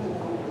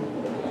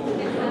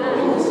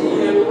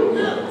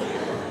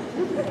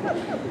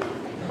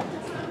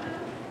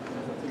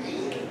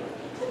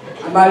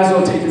 I might as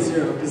well take a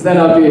 0, because then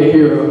I'll be a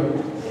hero.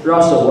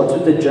 Russell, what's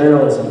with the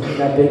journalism?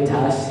 That big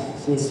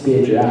task needs to be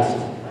addressed.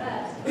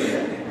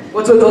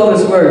 What's with all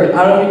this work?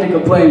 I don't mean to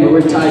complain, but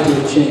we're tied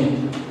to a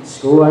chain.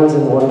 School ends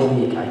in 1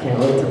 week. I can't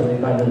wait to lay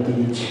by the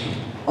beach.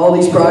 All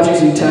these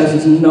projects and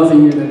tests is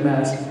nothing new than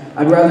math.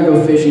 I'd rather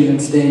go fishing than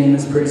staying in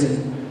this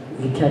prison.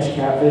 We can catch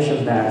catfish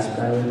and bass, but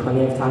I have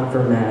plenty of time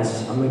for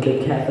mass. I'm a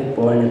good Catholic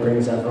boy and it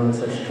brings everyone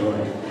such joy.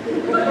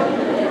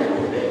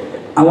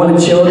 I want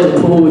to chill at the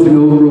pool with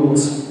no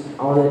rules.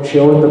 I want to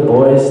chill with the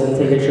boys, then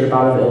take a trip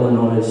out of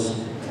Illinois.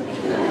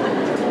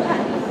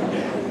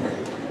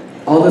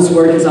 All this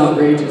work is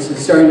outrageous.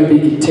 It's starting to be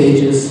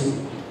contagious.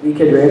 We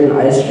could raid an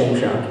ice cream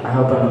truck. I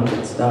hope I don't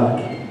get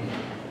stuck.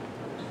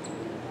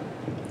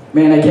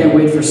 Man, I can't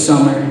wait for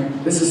summer.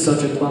 This is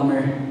such a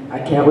bummer. I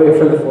can't wait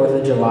for the 4th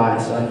of July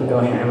so I can go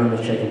ham on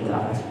the chicken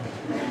thigh.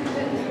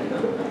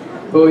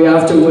 But we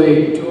have to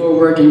wait, do our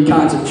work and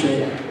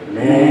concentrate.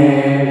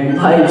 Man,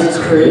 life's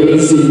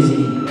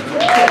crazy.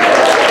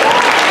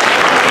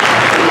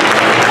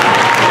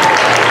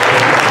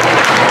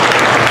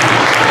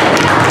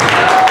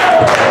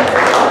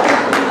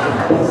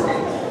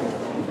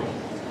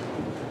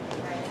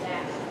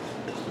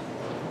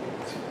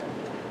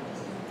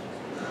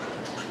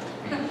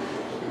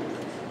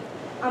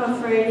 I'm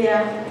afraid,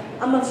 yeah.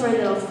 I'm afraid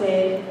that I'll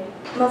fade.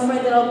 I'm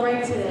afraid that I'll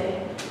break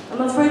today.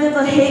 I'm afraid that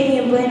they'll hate me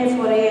and blame me for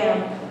what I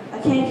am. I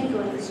can't keep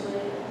going this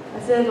way. I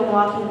feel like I'm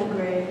walking in the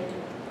grave.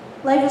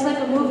 Life is like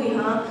a movie,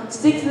 huh?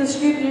 Stick to the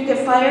script or you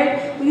get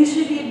fired? Well, you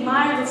should be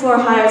admired before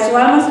hired, so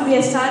why must it be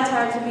a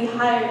satire to be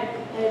hired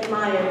and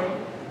admired?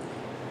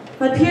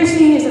 My peers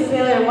see me as a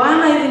failure. Why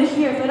am I even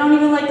here? If I don't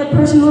even like the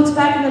person who looks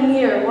back in the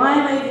mirror, why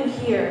am I even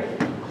here?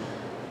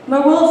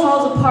 My world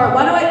falls apart.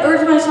 Why do I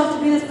urge myself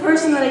to be this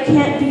person that I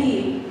can't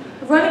be?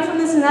 Running from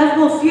this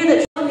inevitable fear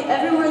that follows me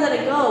everywhere that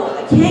I go.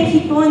 I can't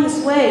keep going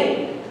this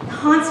way. It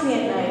haunts me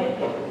at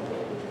night.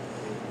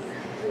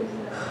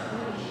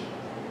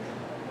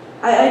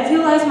 I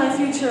idealize my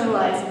future in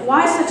life.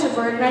 Why such a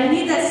burden? I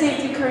need that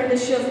safety curtain to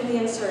shield from the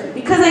uncertain.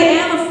 Because I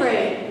am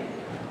afraid.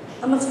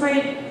 I'm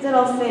afraid that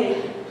I'll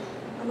fade.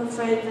 I'm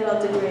afraid that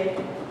I'll degrade.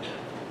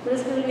 But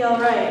it's going to be all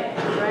right,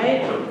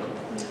 right?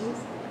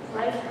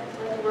 Life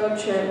like a road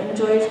trip.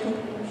 Enjoy your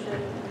companionship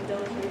and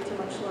don't carry too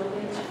much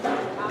luggage.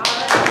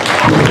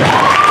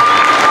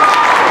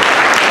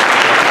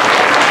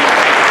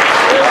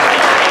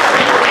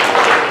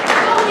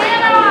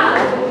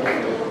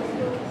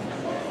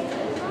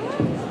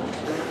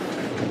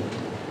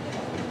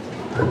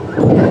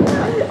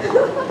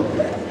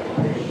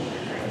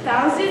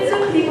 Thousands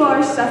of people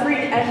are suffering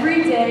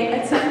every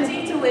day,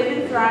 attempting to live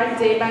and thrive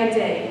day by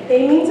day.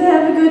 Aiming to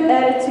have a good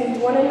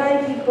attitude, 1 in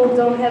 9 people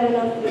don't have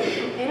enough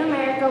food. In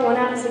America, 1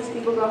 out of 6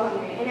 people go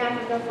hungry. In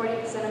Africa,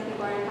 40% of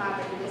people are in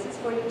poverty. This is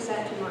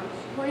 40% too much.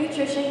 Poor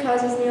nutrition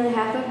causes nearly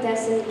half of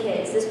deaths in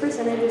kids. This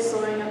percentage is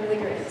soaring over the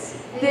grades.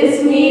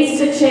 This needs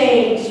to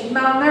change.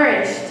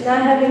 Malnourished,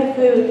 Not having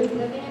food.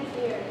 Living in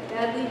fear,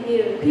 badly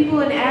viewed.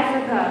 people in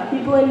Africa,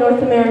 People in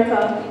North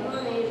America. People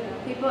in Asia.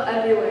 people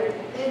everywhere.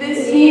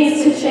 This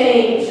needs to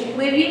change.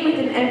 Living with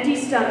an empty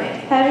stomach,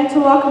 Having to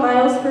walk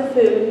miles for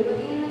food.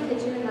 Living in the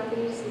kitchen with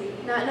nothing to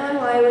sleep. Not knowing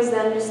why it was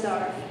them to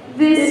starve.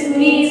 this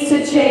needs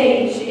to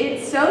change.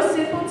 It's so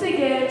simple to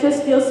give.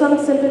 Just feel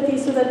some sympathy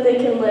so that they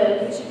can We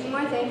live. should be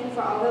more thankful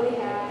for all that we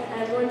have,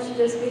 and everyone should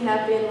just be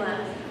happy and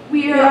laugh.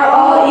 We are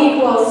all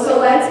equal, so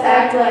let's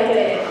act like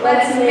it.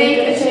 Let's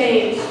make a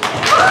change.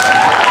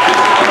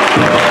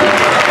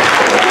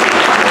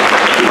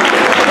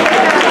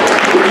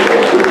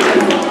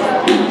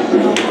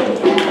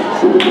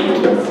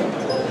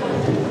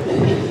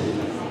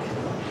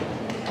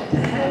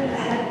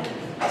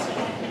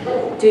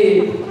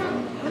 Dude,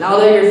 now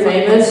that you're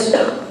famous,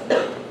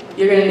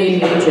 you're gonna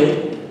need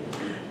nature.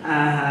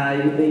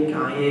 You think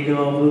Kanye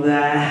gonna do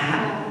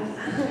that?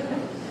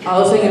 I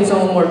was thinking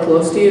someone more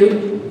close to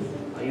you.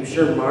 Are you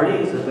sure Marty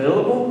is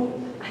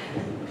available?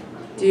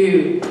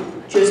 Dude,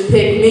 just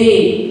pick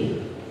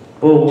me.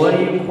 But what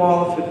are your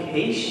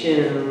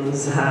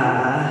qualifications?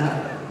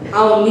 I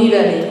don't need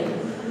any.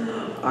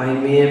 I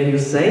mean, if you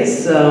say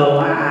so.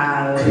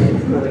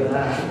 Look at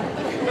that.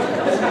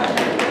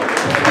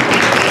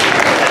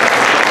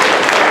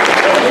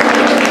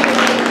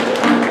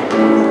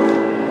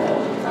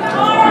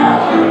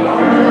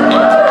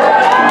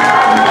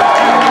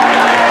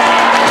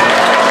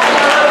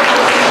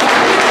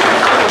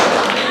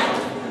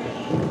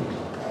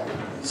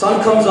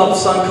 Sun comes up,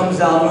 sun comes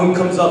down, moon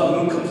comes up,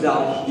 moon comes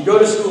down. You go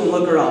to school and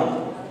look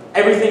around.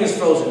 Everything is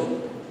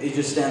frozen. You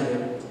just stand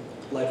there,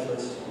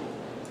 lifeless.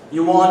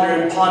 You wander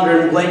and ponder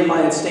and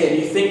blank-minded state,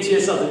 and you think to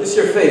yourself, this is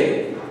your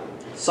fate.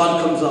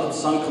 Sun comes up,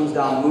 sun comes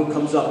down, moon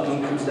comes up,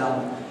 moon comes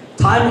down.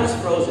 Time is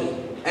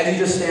frozen, and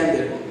you just stand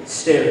there,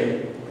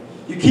 staring.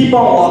 You keep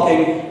on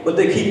walking, but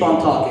they keep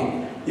on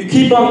talking. You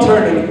keep on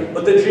turning,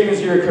 but the dream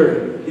is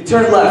reoccurring. You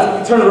turn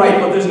left, you turn right,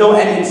 but there's no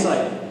end in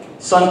sight.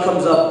 Sun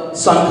comes up,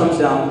 sun comes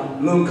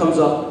down, moon comes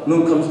up,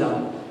 moon comes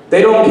down.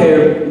 They don't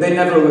care, they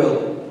never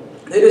will.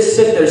 They just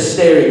sit there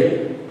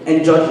staring,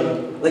 and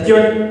judging, like you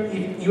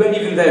ain't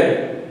even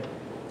there.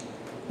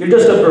 You're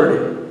just a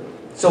burden,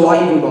 so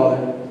why even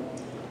bother?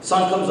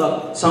 Sun comes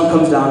up, sun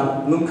comes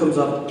down, moon comes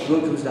up,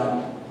 moon comes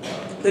down.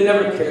 They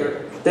never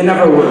care, they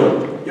never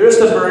will. You're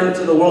just a burden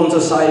to the world and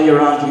society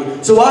around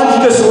you, so why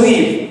don't you just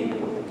leave?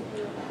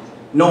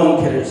 No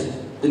one cares,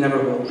 they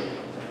never will.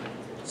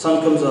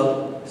 Sun comes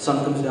up,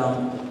 sun comes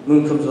down,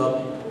 moon comes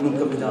up, moon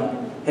comes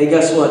down. Hey,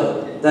 guess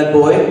what? That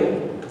boy,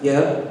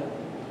 yeah,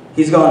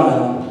 he's gone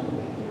now.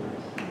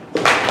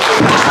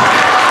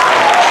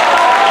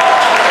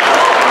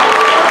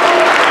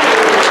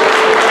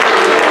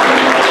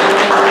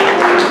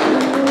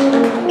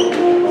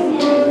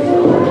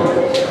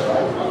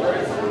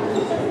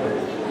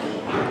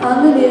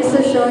 On the news,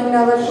 they're showing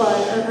another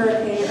flood, or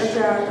hurricane, or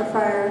drought, or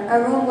fire.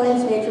 Everyone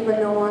blames nature, but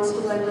no one wants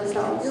to blame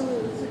themselves.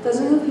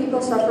 Dozens of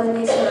people suffer in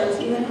these storms,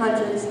 even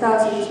hundreds,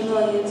 thousands,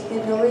 millions,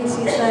 and nobody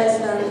sees that it's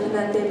them and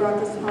that they brought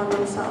this upon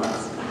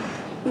themselves.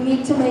 We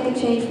need to make a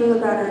change for the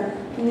better.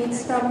 We need to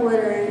stop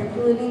littering and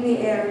polluting the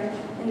air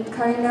and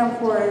cutting down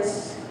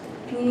forests.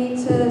 We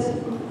need to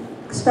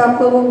stop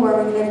global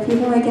warming, and if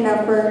people make an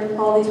effort,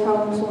 all these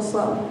problems will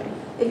slow.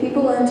 If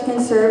people learn to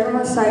conserve and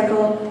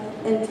recycle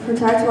and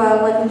protect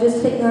wildlife and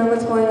just take note of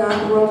what's going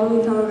on, the world will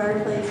become a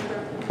better place for everyone.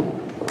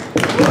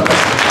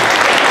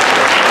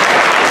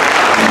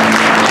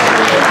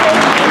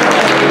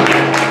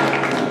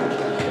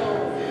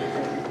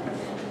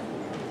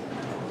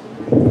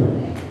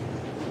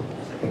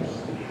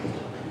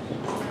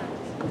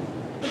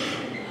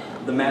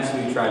 The mask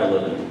we try to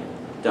live in,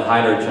 to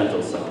hide our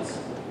gentle selves.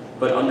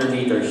 But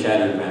underneath our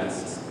shattered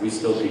masks, we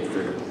still peek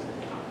through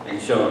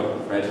and show our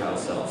fragile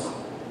selves.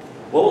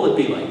 What will it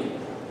be like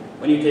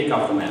when you take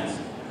off the mask?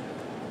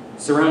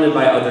 Surrounded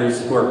by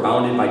others who are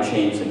bounded by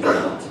chains and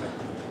guilt,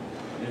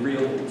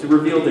 to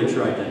reveal their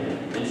true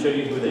identity and show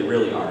you who they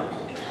really are.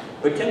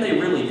 But can they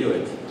really do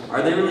it?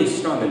 Are they really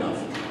strong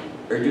enough?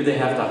 Or do they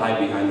have to hide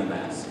behind the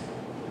mask?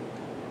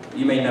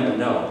 You may never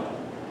know,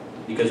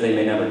 because they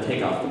may never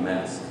take off the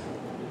mask.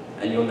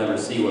 And you'll never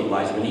see what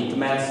lies beneath the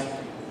mask,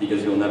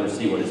 because you'll never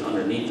see what is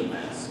underneath the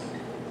mask.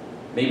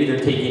 Maybe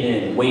they're taking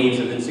in waves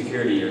of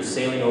insecurity or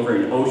sailing over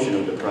an ocean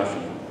of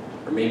depression,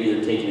 or maybe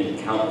they're taking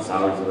in countless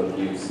hours of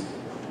abuse.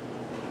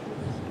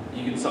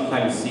 You can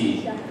sometimes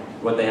see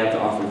what they have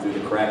to offer through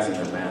the cracks in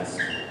their mask,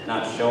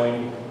 not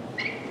showing,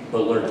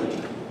 but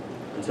lurking,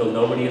 until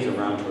nobody is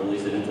around to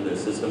release it into their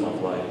system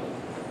of life.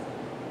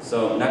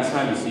 So next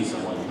time you see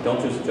someone,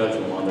 don't just judge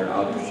them on their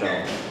outer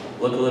shell.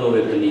 Look a little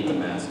bit beneath the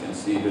mask and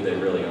see who they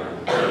really are.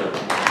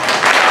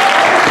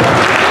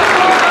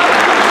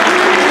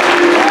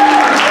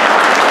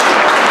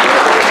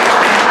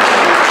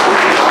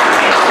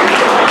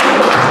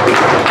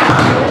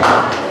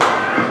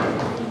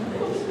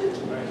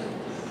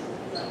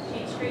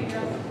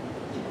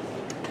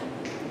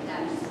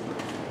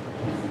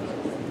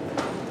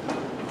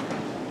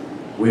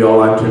 We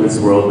all enter this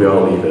world, we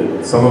all leave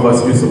it. Some of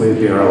us used to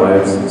live in our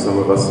lives, and some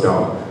of us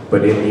don't.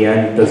 But in the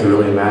end, does it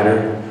really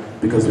matter?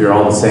 Because we are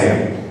all the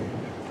same.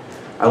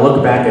 I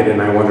look back at it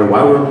and I wonder,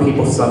 why were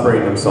people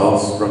separating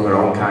themselves from their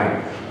own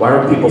kind? Why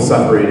were people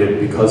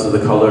separated because of the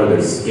color of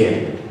their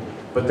skin?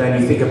 But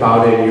then you think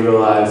about it and you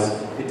realize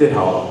it did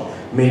help.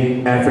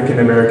 Made African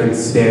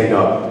Americans stand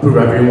up, prove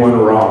everyone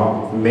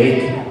wrong,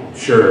 make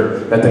sure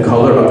that the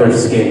color of their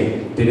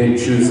skin didn't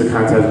choose the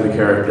content of the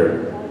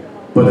character.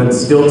 But then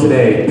still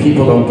today,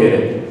 people don't get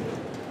it.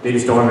 They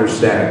just don't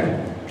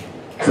understand.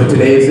 So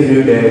today is a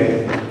new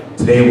day.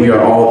 Today we are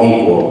all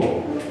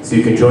equal. So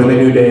you can join the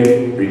new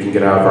day, or you can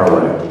get out of our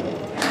way.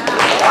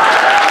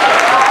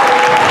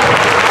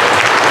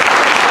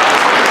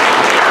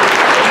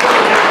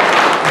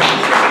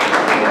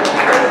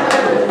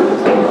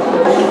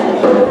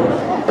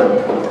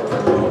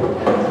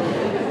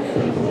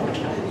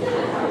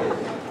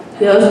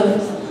 Yes?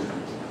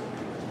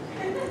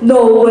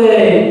 No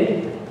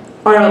way!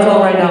 Alright, I'll tell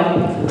him right now.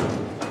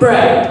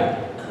 Brad.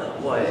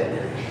 What?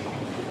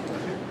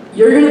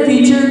 You're gonna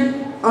feature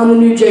on the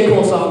new J.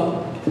 Cole song.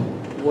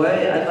 What?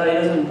 I thought he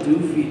doesn't do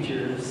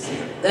features.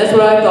 That's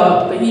what I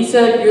thought, but he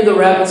said you're the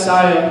rap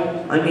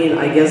messiah. I mean,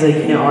 I guess I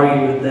can't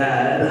argue with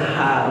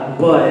that,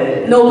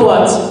 but... No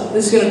buts.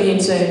 This is gonna be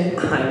insane.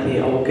 I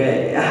mean,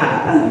 okay.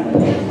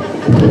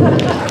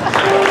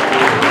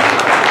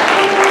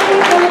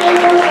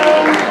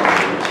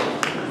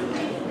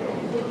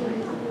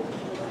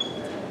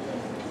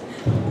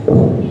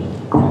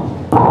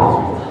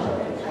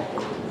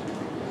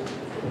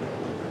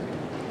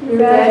 Your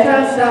back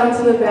drops down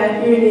to the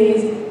back of your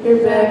knees, your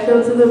back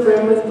filled to the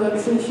brim with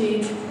books and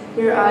sheets,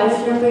 your eyes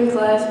jump in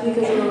class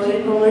because of the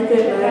late homework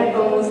at night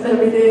almost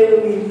every day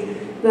of the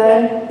week.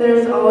 Then, there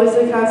was always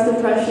the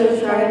constant pressure of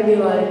trying to be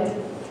liked.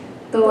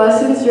 The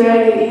lessons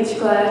drag in each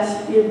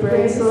class, your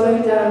brain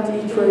slowing down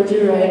to each word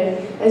you write.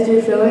 As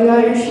you're filling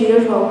out your sheet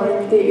of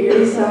homework, the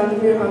eerie sound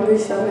of your hungry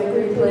stomach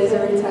replays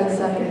every 10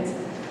 seconds.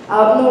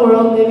 Out in the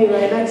world, maybe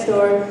right next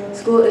door,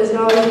 school isn't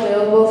always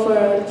available for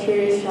a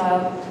curious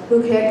child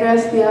who can't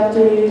grasp the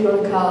opportunity to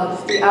go to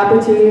college, the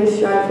opportunity to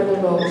strive for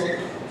their goals.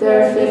 There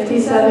are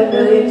 57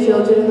 million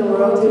children in the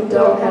world who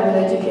don't have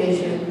an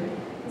education.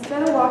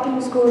 Instead of walking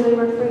to school, they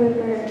work for their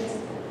parents.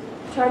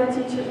 Try to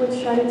teach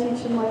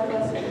them life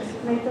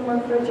lessons. Make them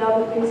work for a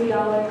job that pays $1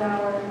 an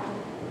hour.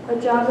 A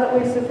job that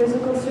wastes their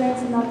physical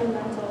strength and not their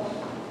mental.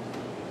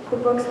 The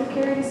books we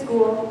carry to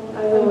school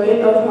are the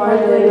weight of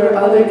hard labor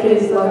other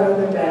kids lug on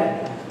their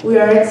back. We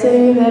aren't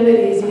saying you have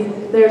it easy.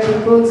 There are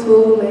people in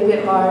school who make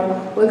it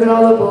hard. Look at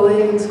all the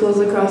bullying in schools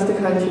across the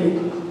country.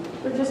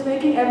 We're just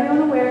making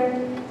everyone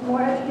aware. The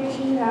more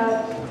education you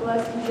have, the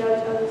less you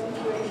judge other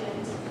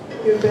situations.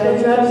 Your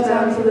bed drops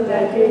down to the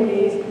back of your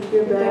knees.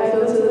 Your bag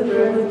filled to the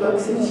brim with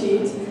books and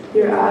sheets.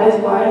 Your eyes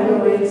wide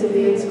and waiting to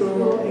be in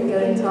school and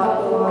getting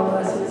taught the long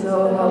lessons that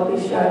will help you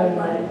strive in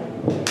life.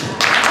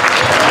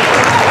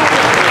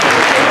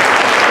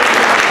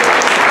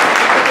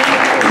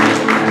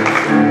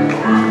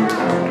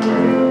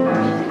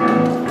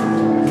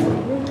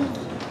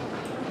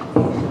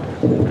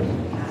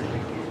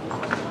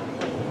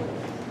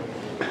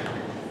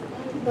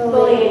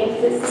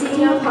 Bullying, the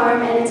seeking of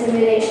harm and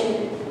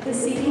intimidation. The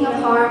seeking of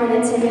harm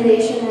and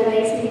intimidation that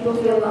makes people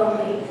feel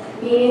lonely,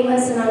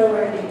 meaningless and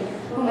unworthy.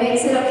 What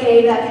makes it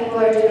okay that people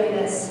are doing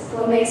this?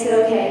 What makes it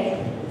okay?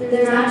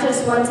 There's not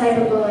just one type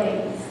of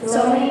bullying.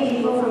 So many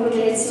people, from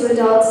kids to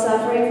adults,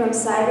 suffering from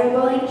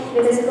cyberbullying,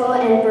 physical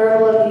and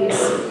verbal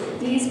abuse.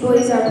 These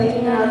bullies are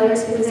picking on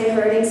others because they're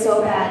hurting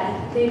so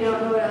bad. They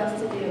don't know what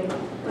else to do.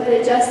 But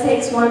it just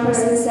takes one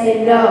person to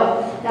say,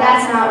 no,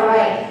 that's not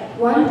right.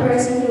 One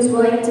person who's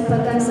willing to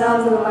put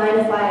themselves in the line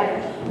of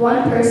fire.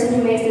 One person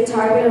who makes the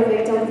target or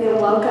victim feel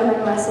welcome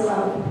and less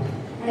alone.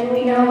 And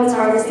we know it's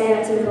hard to stand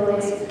up to the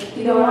bullies.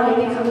 You don't want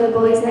to become the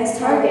bully's next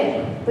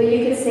target, but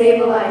you could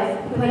save a life,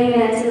 putting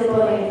an end to the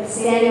bullying,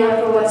 standing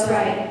up for what's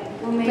right.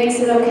 What makes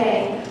it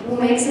okay?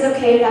 What makes it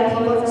okay that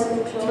people just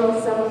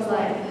control someone's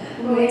life?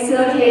 What makes it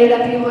okay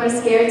that people are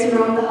scared to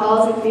roam the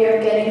halls in fear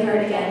of getting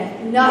hurt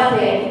again?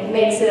 Nothing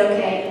makes it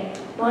okay.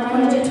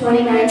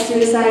 129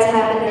 suicides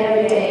happen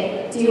every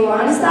day. Do you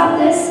want to stop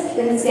this?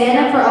 Then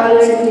stand up for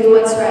others and do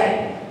what's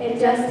right. It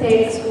just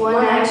takes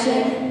one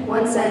action,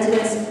 one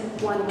sentence,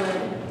 one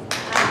word.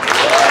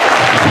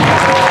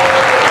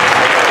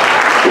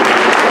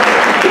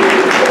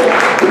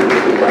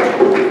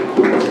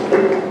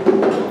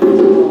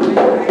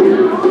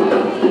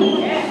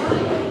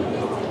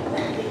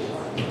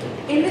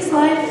 In this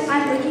life,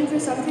 I'm looking for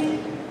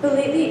something, but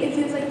lately it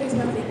feels like there's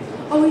nothing.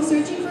 Always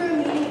searching for a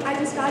meaning, I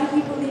just gotta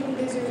keep believing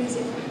there's a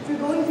reason for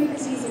going through the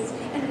seasons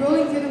and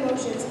rolling through the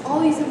motions,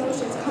 all these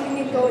emotions coming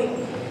and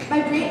going.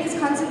 My brain is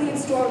constantly in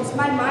storms,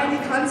 my mind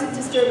in constant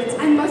disturbance.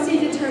 I must stay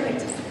determined.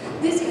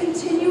 This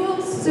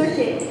continual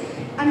circuit,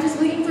 I'm just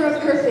looking for a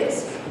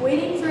purpose,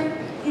 waiting for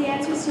the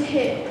answers to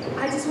hit.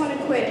 I just want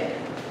to quit.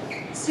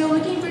 Still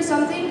looking for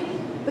something,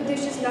 but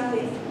there's just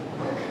nothing.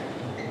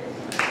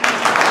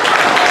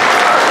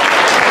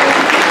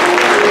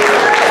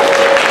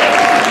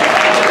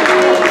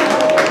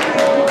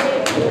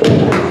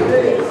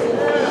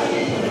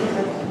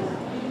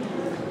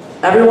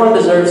 Everyone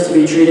deserves to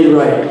be treated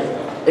right,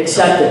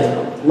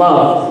 accepted,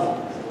 loved.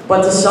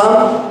 But to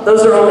some,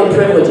 those are only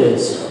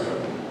privileges,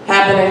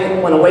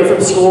 happening when away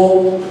from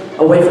school,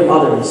 away from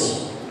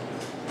others.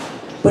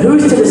 But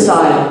who's to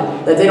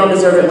decide that they don't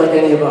deserve it like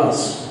any of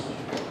us?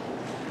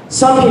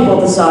 Some people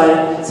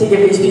decide to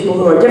give these people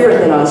who are different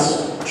than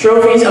us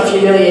trophies of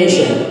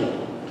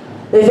humiliation.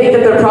 They think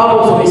that their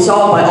problems will be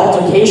solved by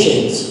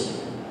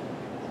altercations.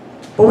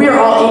 But we are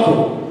all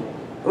equal,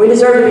 and we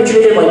deserve to be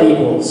treated like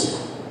equals.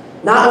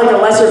 Not like a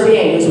lesser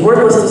being who's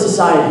worthless to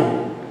society.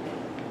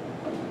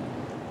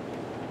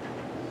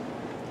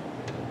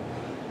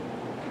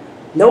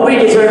 Nobody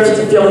deserves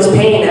to feel this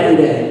pain every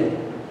day.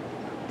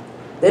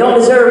 They don't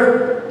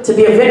deserve to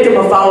be a victim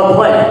of foul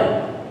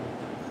play.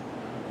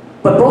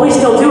 But bullies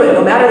still do it,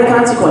 no matter the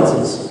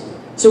consequences.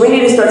 So we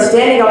need to start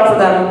standing up for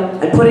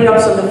them and putting up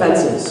some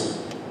defenses.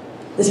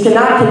 This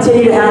cannot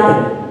continue to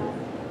happen.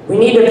 We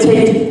need to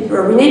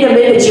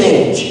make a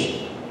change.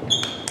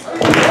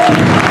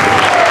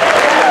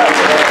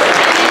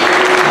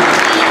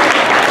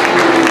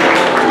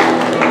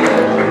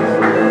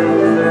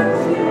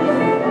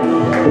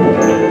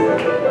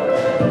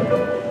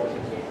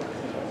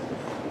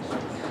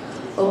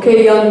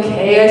 Okay, young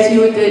K, I see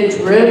you with the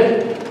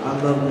drip.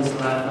 I love this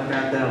life. I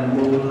got that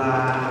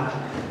moolah.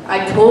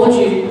 I told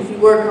you, if you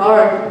work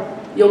hard,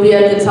 you'll be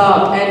at the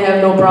top and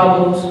have no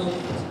problems.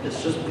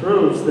 This just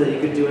proves that you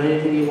could do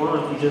anything you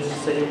want if you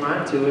just set your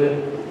mind to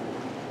it.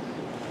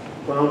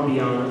 But I'm gonna be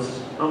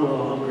honest, I'm a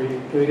little hungry.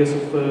 Can we get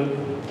some food?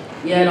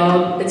 Yeah,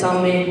 dog, it's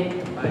on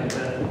me. I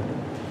bet.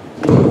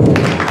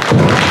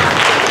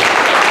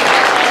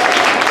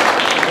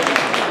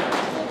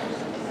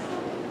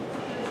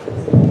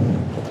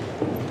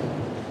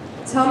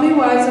 Tell me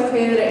why it's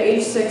okay that at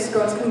age 6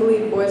 girls can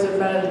believe boys are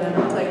better than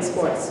them at playing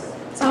sports.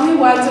 Tell me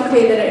why it's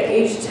okay that at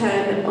age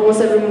 10 almost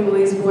everyone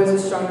believes boys are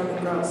stronger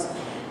than girls.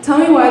 Tell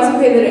me why it's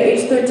okay that at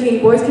age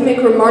 13 boys can make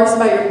remarks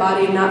about your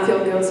body and not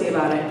feel guilty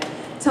about it.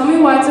 Tell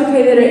me why it's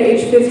okay that at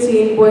age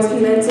 15 boys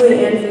can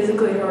mentally and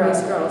physically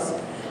harass girls.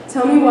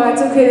 Tell me why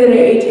it's okay that at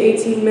age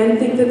 18, men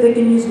think that they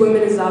can use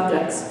women as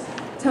objects.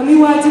 Tell me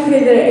why it's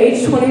okay that at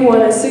age 21,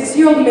 a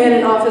 60-year-old man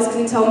in office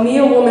can tell me,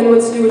 a woman,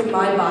 what to do with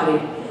my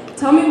body.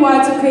 Tell me why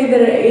it's okay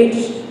that at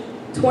age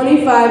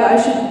 25,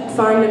 I should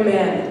find a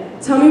man.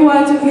 Tell me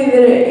why it's okay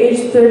that at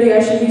age 30,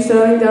 I should be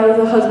settling down with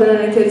a husband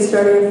and a kid,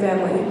 starting a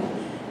family.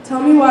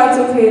 Tell me why it's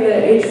okay that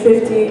at age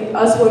 50,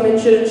 us women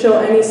shouldn't show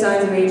any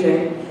signs of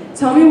aging.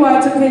 Tell me why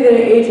it's okay that at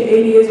age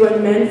 80 is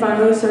when men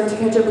finally start to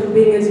catch up with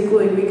being as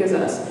equally weak as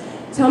us.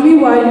 Tell me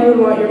why you would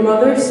want your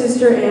mother,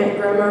 sister,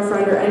 aunt, grandma,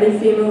 friend, or any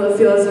female to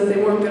feel as if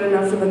they weren't good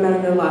enough for the men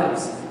in their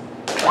lives.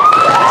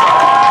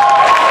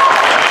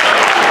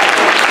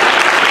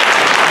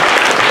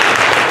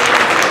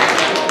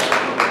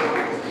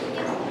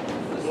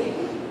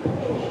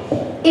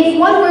 If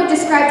one word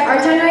described our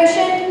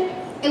generation,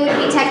 it would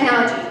be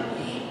technology.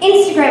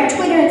 Instagram,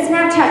 Twitter, and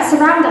Snapchat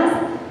surround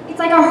us. It's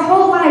like our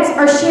whole lives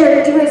are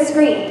shared through a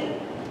screen.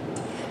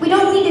 We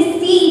don't need to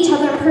see each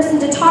other in person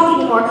to talk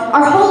anymore.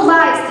 Our whole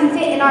lives can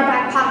fit in our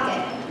back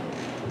pocket.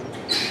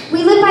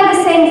 We live by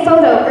the same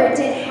photo, or it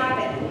did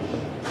happen.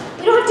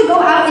 We don't have to go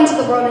out into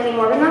the world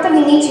anymore, but not that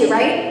we need to,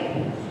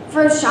 right?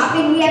 For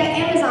shopping, we have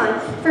Amazon.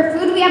 For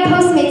food, we have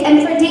Postmates. And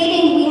for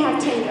dating, we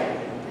have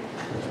Tinder.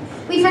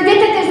 We forget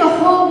that there's a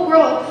whole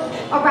world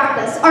around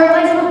us. Our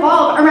lives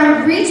revolve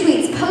around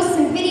retweets, posts,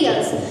 and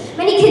videos.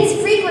 Many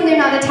kids freak when they're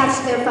not attached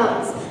to their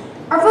phones.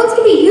 Our phones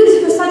can be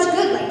used for such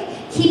good, like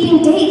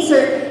keeping dates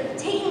or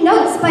taking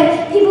notes,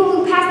 but people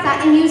move past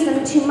that and use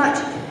them too much.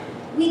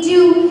 We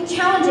do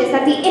challenges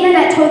that the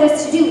internet told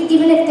us to do,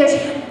 even if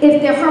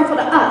they're harmful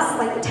to us,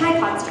 like the Tide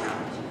Pods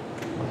challenge.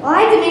 Well,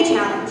 I have a new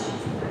challenge.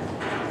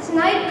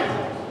 Tonight,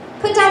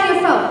 put down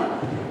your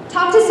phone.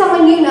 Talk to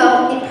someone you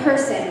know in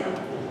person.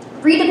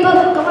 Read a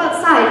book, go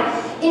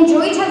outside,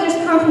 enjoy each other's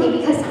company,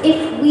 because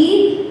if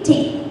we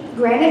take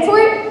granted for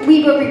it,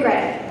 we will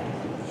regret it.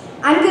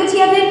 I'm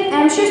guilty of it, and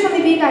I'm sure some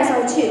of you guys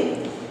are too.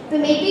 But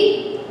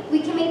maybe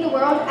we can make the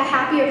world a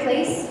happier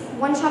place,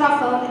 one shut-off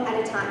phone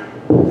at a time.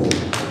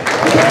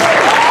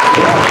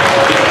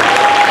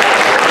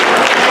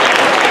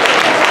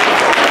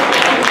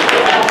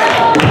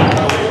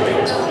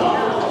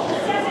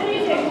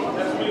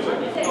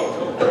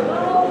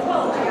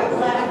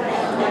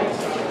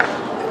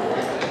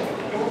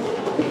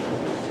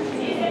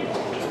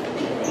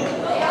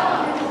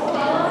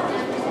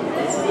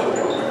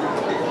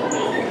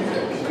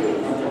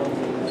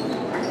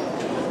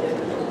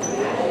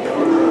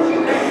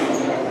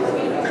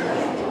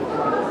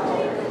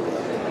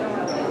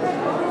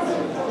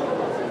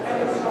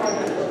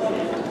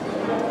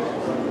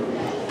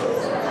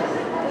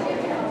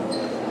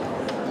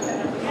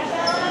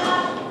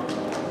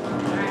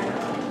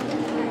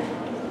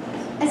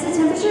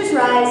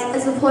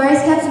 As the polar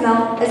ice caps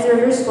melt, as the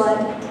rivers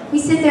flood, we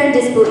sit there in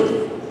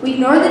disbelief. We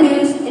ignore the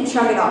news and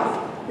shrug it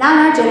off. Not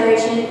in our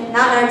generation,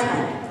 not in our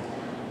time.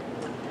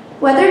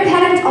 Weather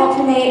patterns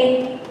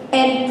alternate,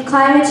 and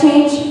climate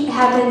change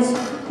happens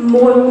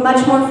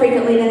much more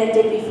frequently than it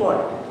did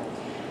before.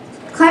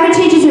 Climate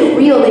change isn't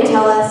real, they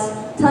tell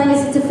us, telling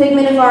us it's a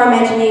figment of our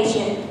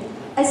imagination.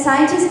 As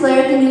scientists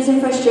glare at the news in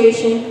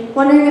frustration,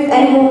 wondering if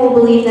anyone will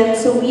believe them,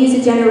 so we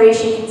as a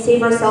generation can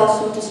save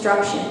ourselves from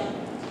destruction.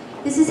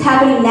 This is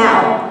happening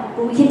now,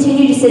 but we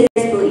continue to sit in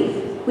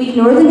disbelief. We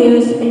ignore the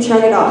news and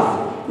shrug it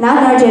off.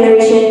 Not in our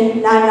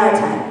generation, not in our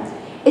time.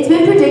 It's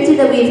been predicted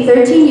that we have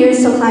 13 years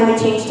till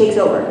climate change takes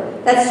over.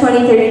 That's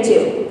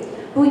 2032.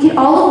 But we can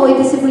all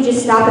avoid this if we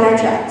just stop in our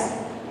tracks.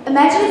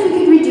 Imagine if we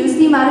could reduce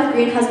the amount of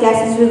greenhouse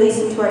gases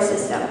released into our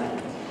system.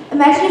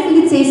 Imagine if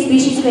we could save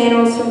species of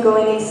animals from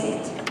going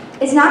extinct.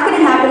 It's not going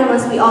to happen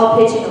unless we all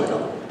pitch in a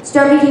little.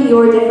 Start making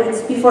your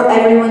difference before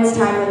everyone's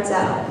time runs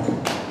out.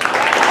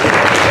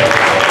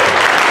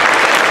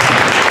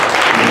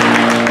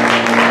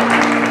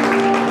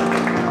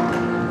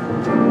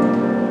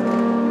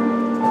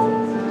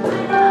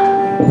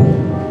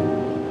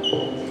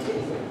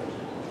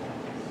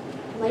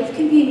 Life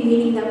can be a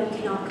meaning that we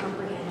cannot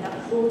comprehend, that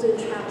holds and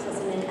traps us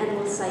in an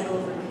endless cycle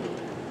of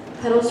repeat.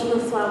 Petals from a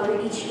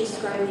flower, each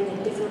describing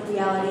a different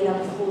reality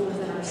that we hold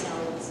within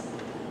ourselves.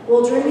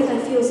 While dreaming, I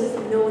feel as if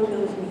no one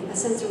knows me, a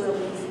sense of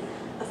relief,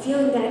 a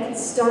feeling that I can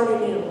start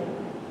anew.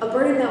 A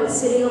burden that was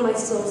sitting on my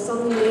soul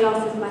suddenly laid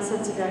off with my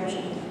sense of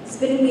direction,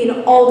 spinning me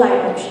in all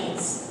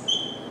directions.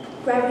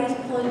 Gravity is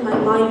pulling my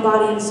mind,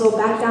 body, and soul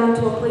back down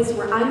to a place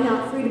where I'm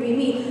now free to be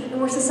me, and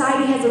where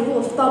society has a rule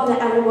of thumb that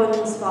everyone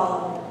must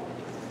follow.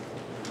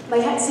 My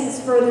head sinks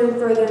further and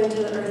further into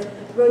the earth,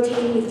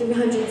 rotating me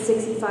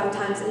 365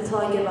 times until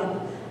I give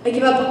up. I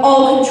give up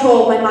all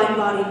control of my mind,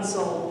 body, and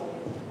soul.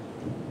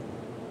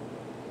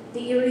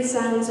 The eerie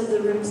silence of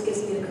the rooms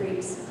gives me the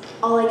creeps.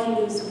 All I can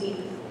do is weep.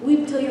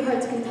 Weep till your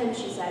heart's content,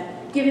 she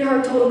said. Give your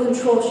heart total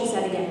control, she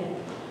said again.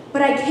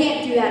 But I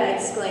can't do that, I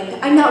exclaimed.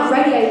 I'm not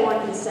ready, I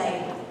wanted to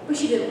say. But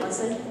she didn't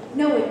listen.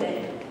 No one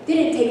did. They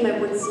didn't take my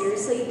words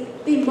seriously.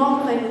 They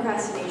mocked my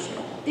procrastination.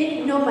 They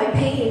didn't know my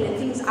pain and the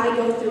things I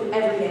go through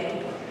every day.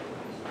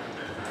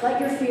 Let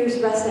your fears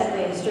rest that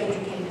way, a stranger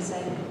came to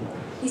say.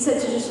 He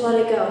said to just let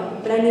it go,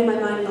 but I knew my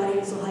mind, body,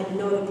 and soul had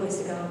no other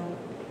place to go.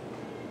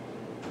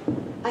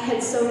 I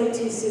had sown it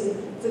too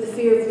soon, for the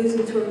fear of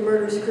losing to a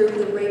murderous crew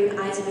with the raven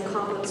eyes and the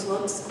complex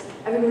looks.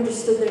 Everyone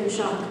just stood there in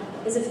shock,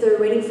 as if they were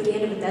waiting for the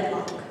end of a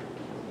deadlock.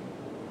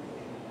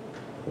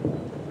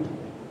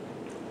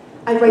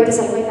 I write this,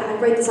 I write that, I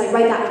write this, I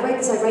write that, I write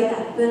this, I write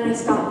that, but then I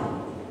stop.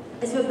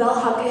 As if a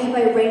bellhop got hit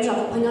by a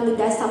raindrop playing on the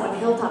desktop on a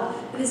hilltop.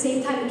 At the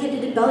same time, a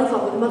kid did a belly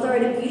flop with a mother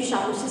at a beauty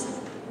shop, and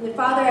their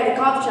father at a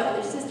coffee shop,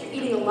 and their sister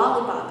eating a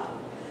lollipop.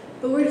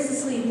 But where does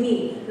this leave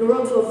me? In a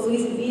world full of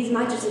fleas and bees, am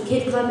I just a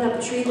kid climbing up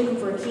a tree looking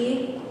for a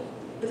key?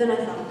 But then I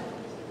thought,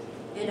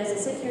 and as I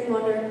sit here and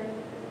wonder,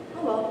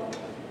 oh well.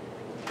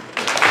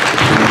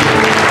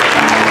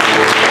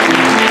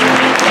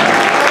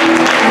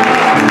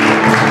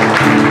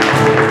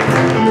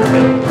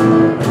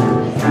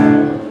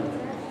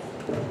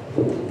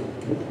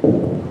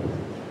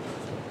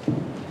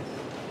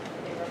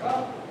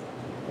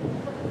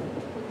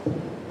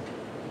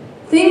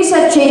 Things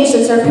have changed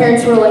since our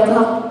parents were like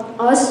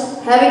us.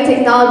 Having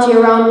technology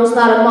around was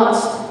not a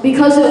must.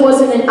 Because it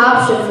wasn't an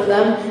option for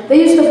them, they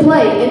used to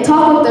play and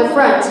talk with their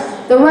friends,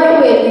 the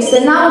right way at least,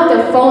 and not with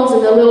their phones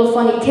in their little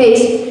funny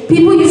case.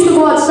 People used to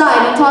go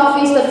outside and talk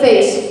face to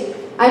face.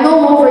 I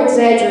know I'm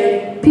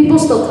over-exaggerating. People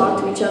still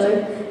talk to each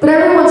other. But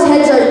everyone's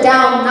heads are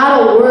down,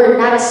 not a word,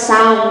 not a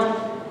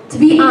sound. To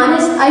be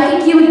honest, I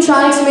think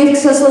electronics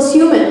makes us less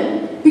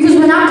human. Because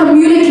we're not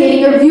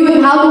communicating or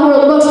viewing how the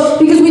world looks,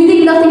 because we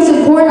think nothing's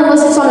important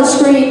unless it's on a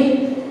screen.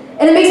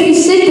 And it makes me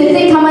sick to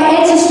think how my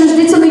ancestors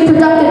did something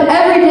productive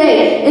every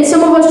day, and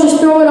some of us just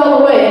throw it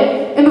all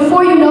away. And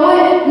before you know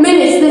it,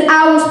 minutes, then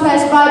hours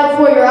pass by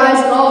before your eyes,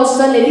 and all of a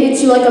sudden it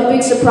hits you like a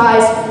big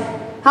surprise.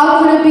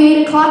 How could it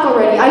be 8 o'clock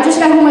already? I just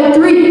got home at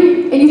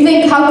 3. And you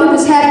think, how could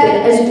this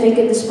happen, as you think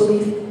in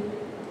disbelief.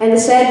 And the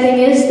sad thing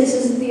is, this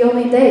is the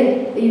only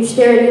day that you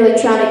stare at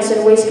electronics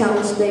and waste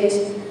countless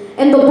days.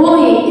 And the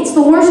bullying, it's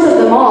the worst of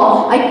them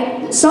all.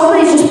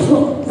 Somebody's just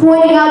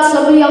pointing out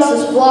somebody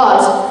else's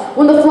flaws.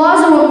 When the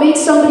flaws are what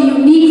makes somebody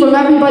unique from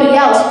everybody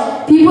else,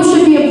 people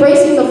should be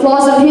embracing the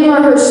flaws of him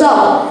or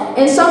herself.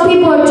 And some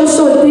people are just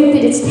so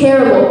addicted, it's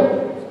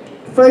terrible.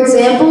 For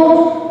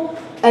example,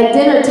 at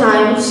dinner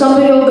time,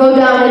 somebody will go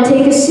down and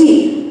take a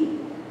seat.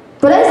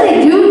 But as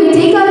they do, they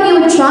take out the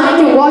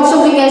electronic and watch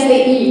something as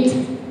they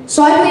eat.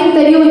 So I think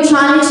that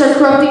electronics are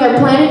corrupting our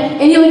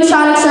planet, and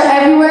electronics are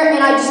everywhere,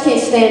 and I just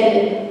can't stand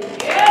it.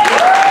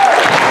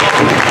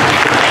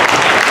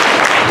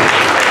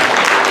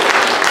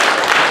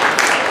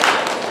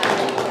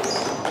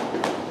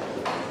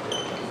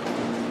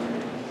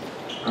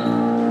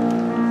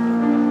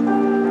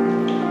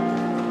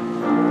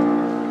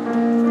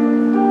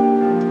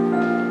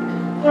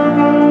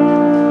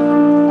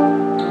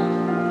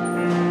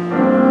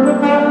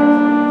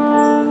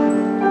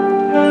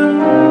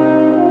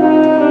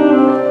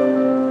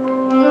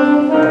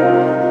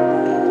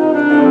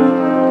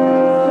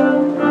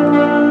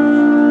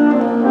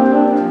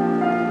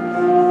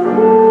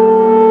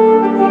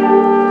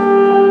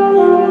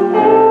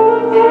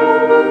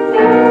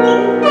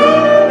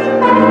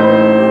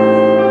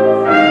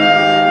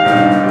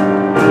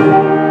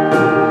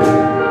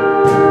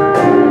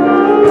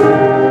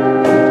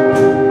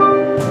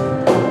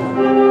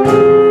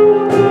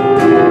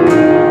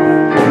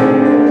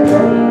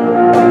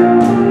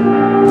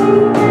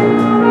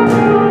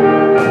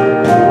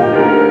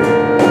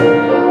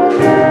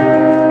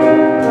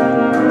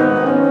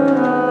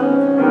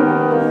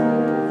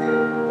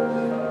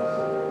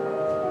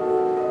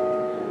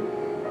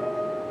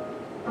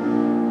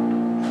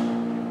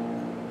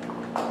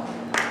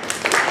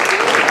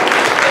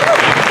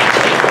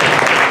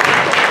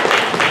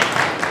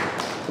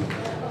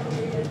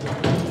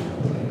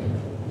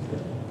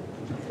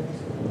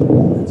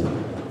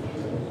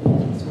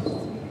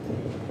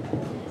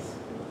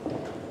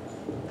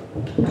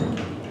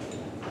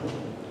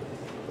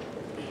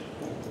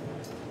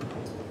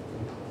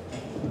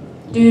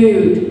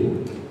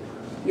 Dude,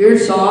 your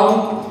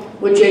song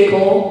with J.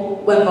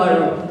 Cole went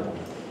viral.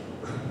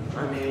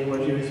 I mean, what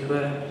do you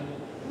expect?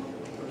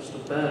 What's the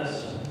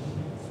best?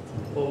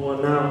 Well,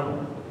 what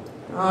now?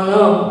 I don't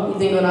know. You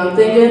think what I'm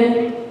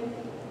thinking?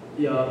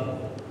 Yeah.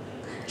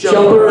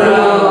 Jump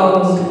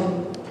around.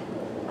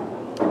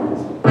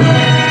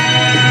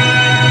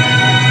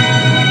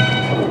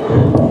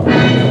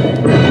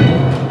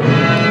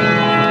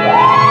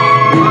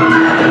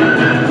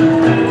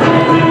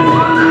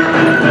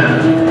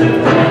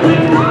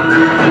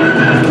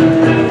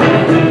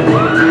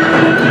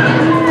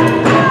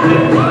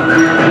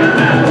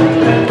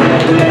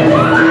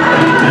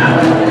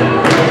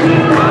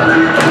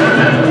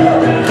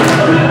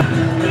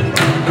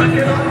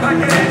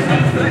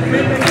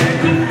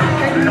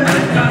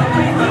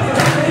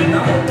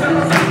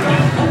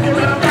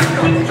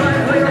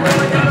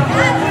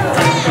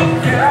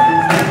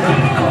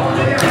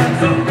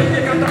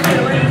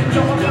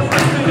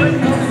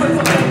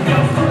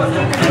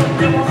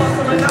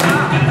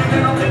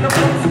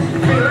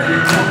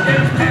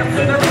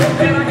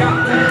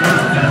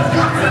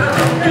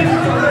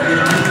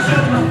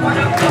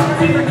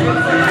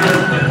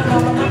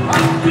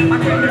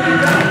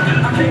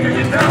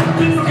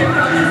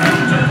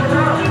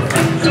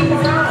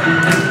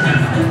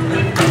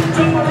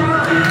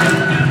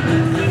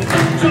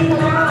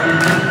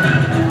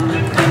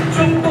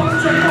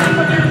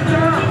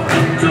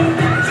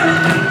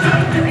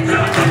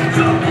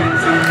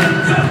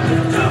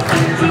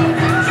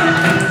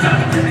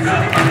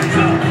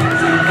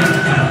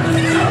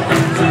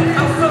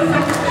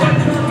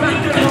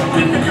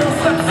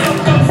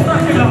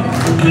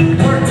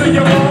 One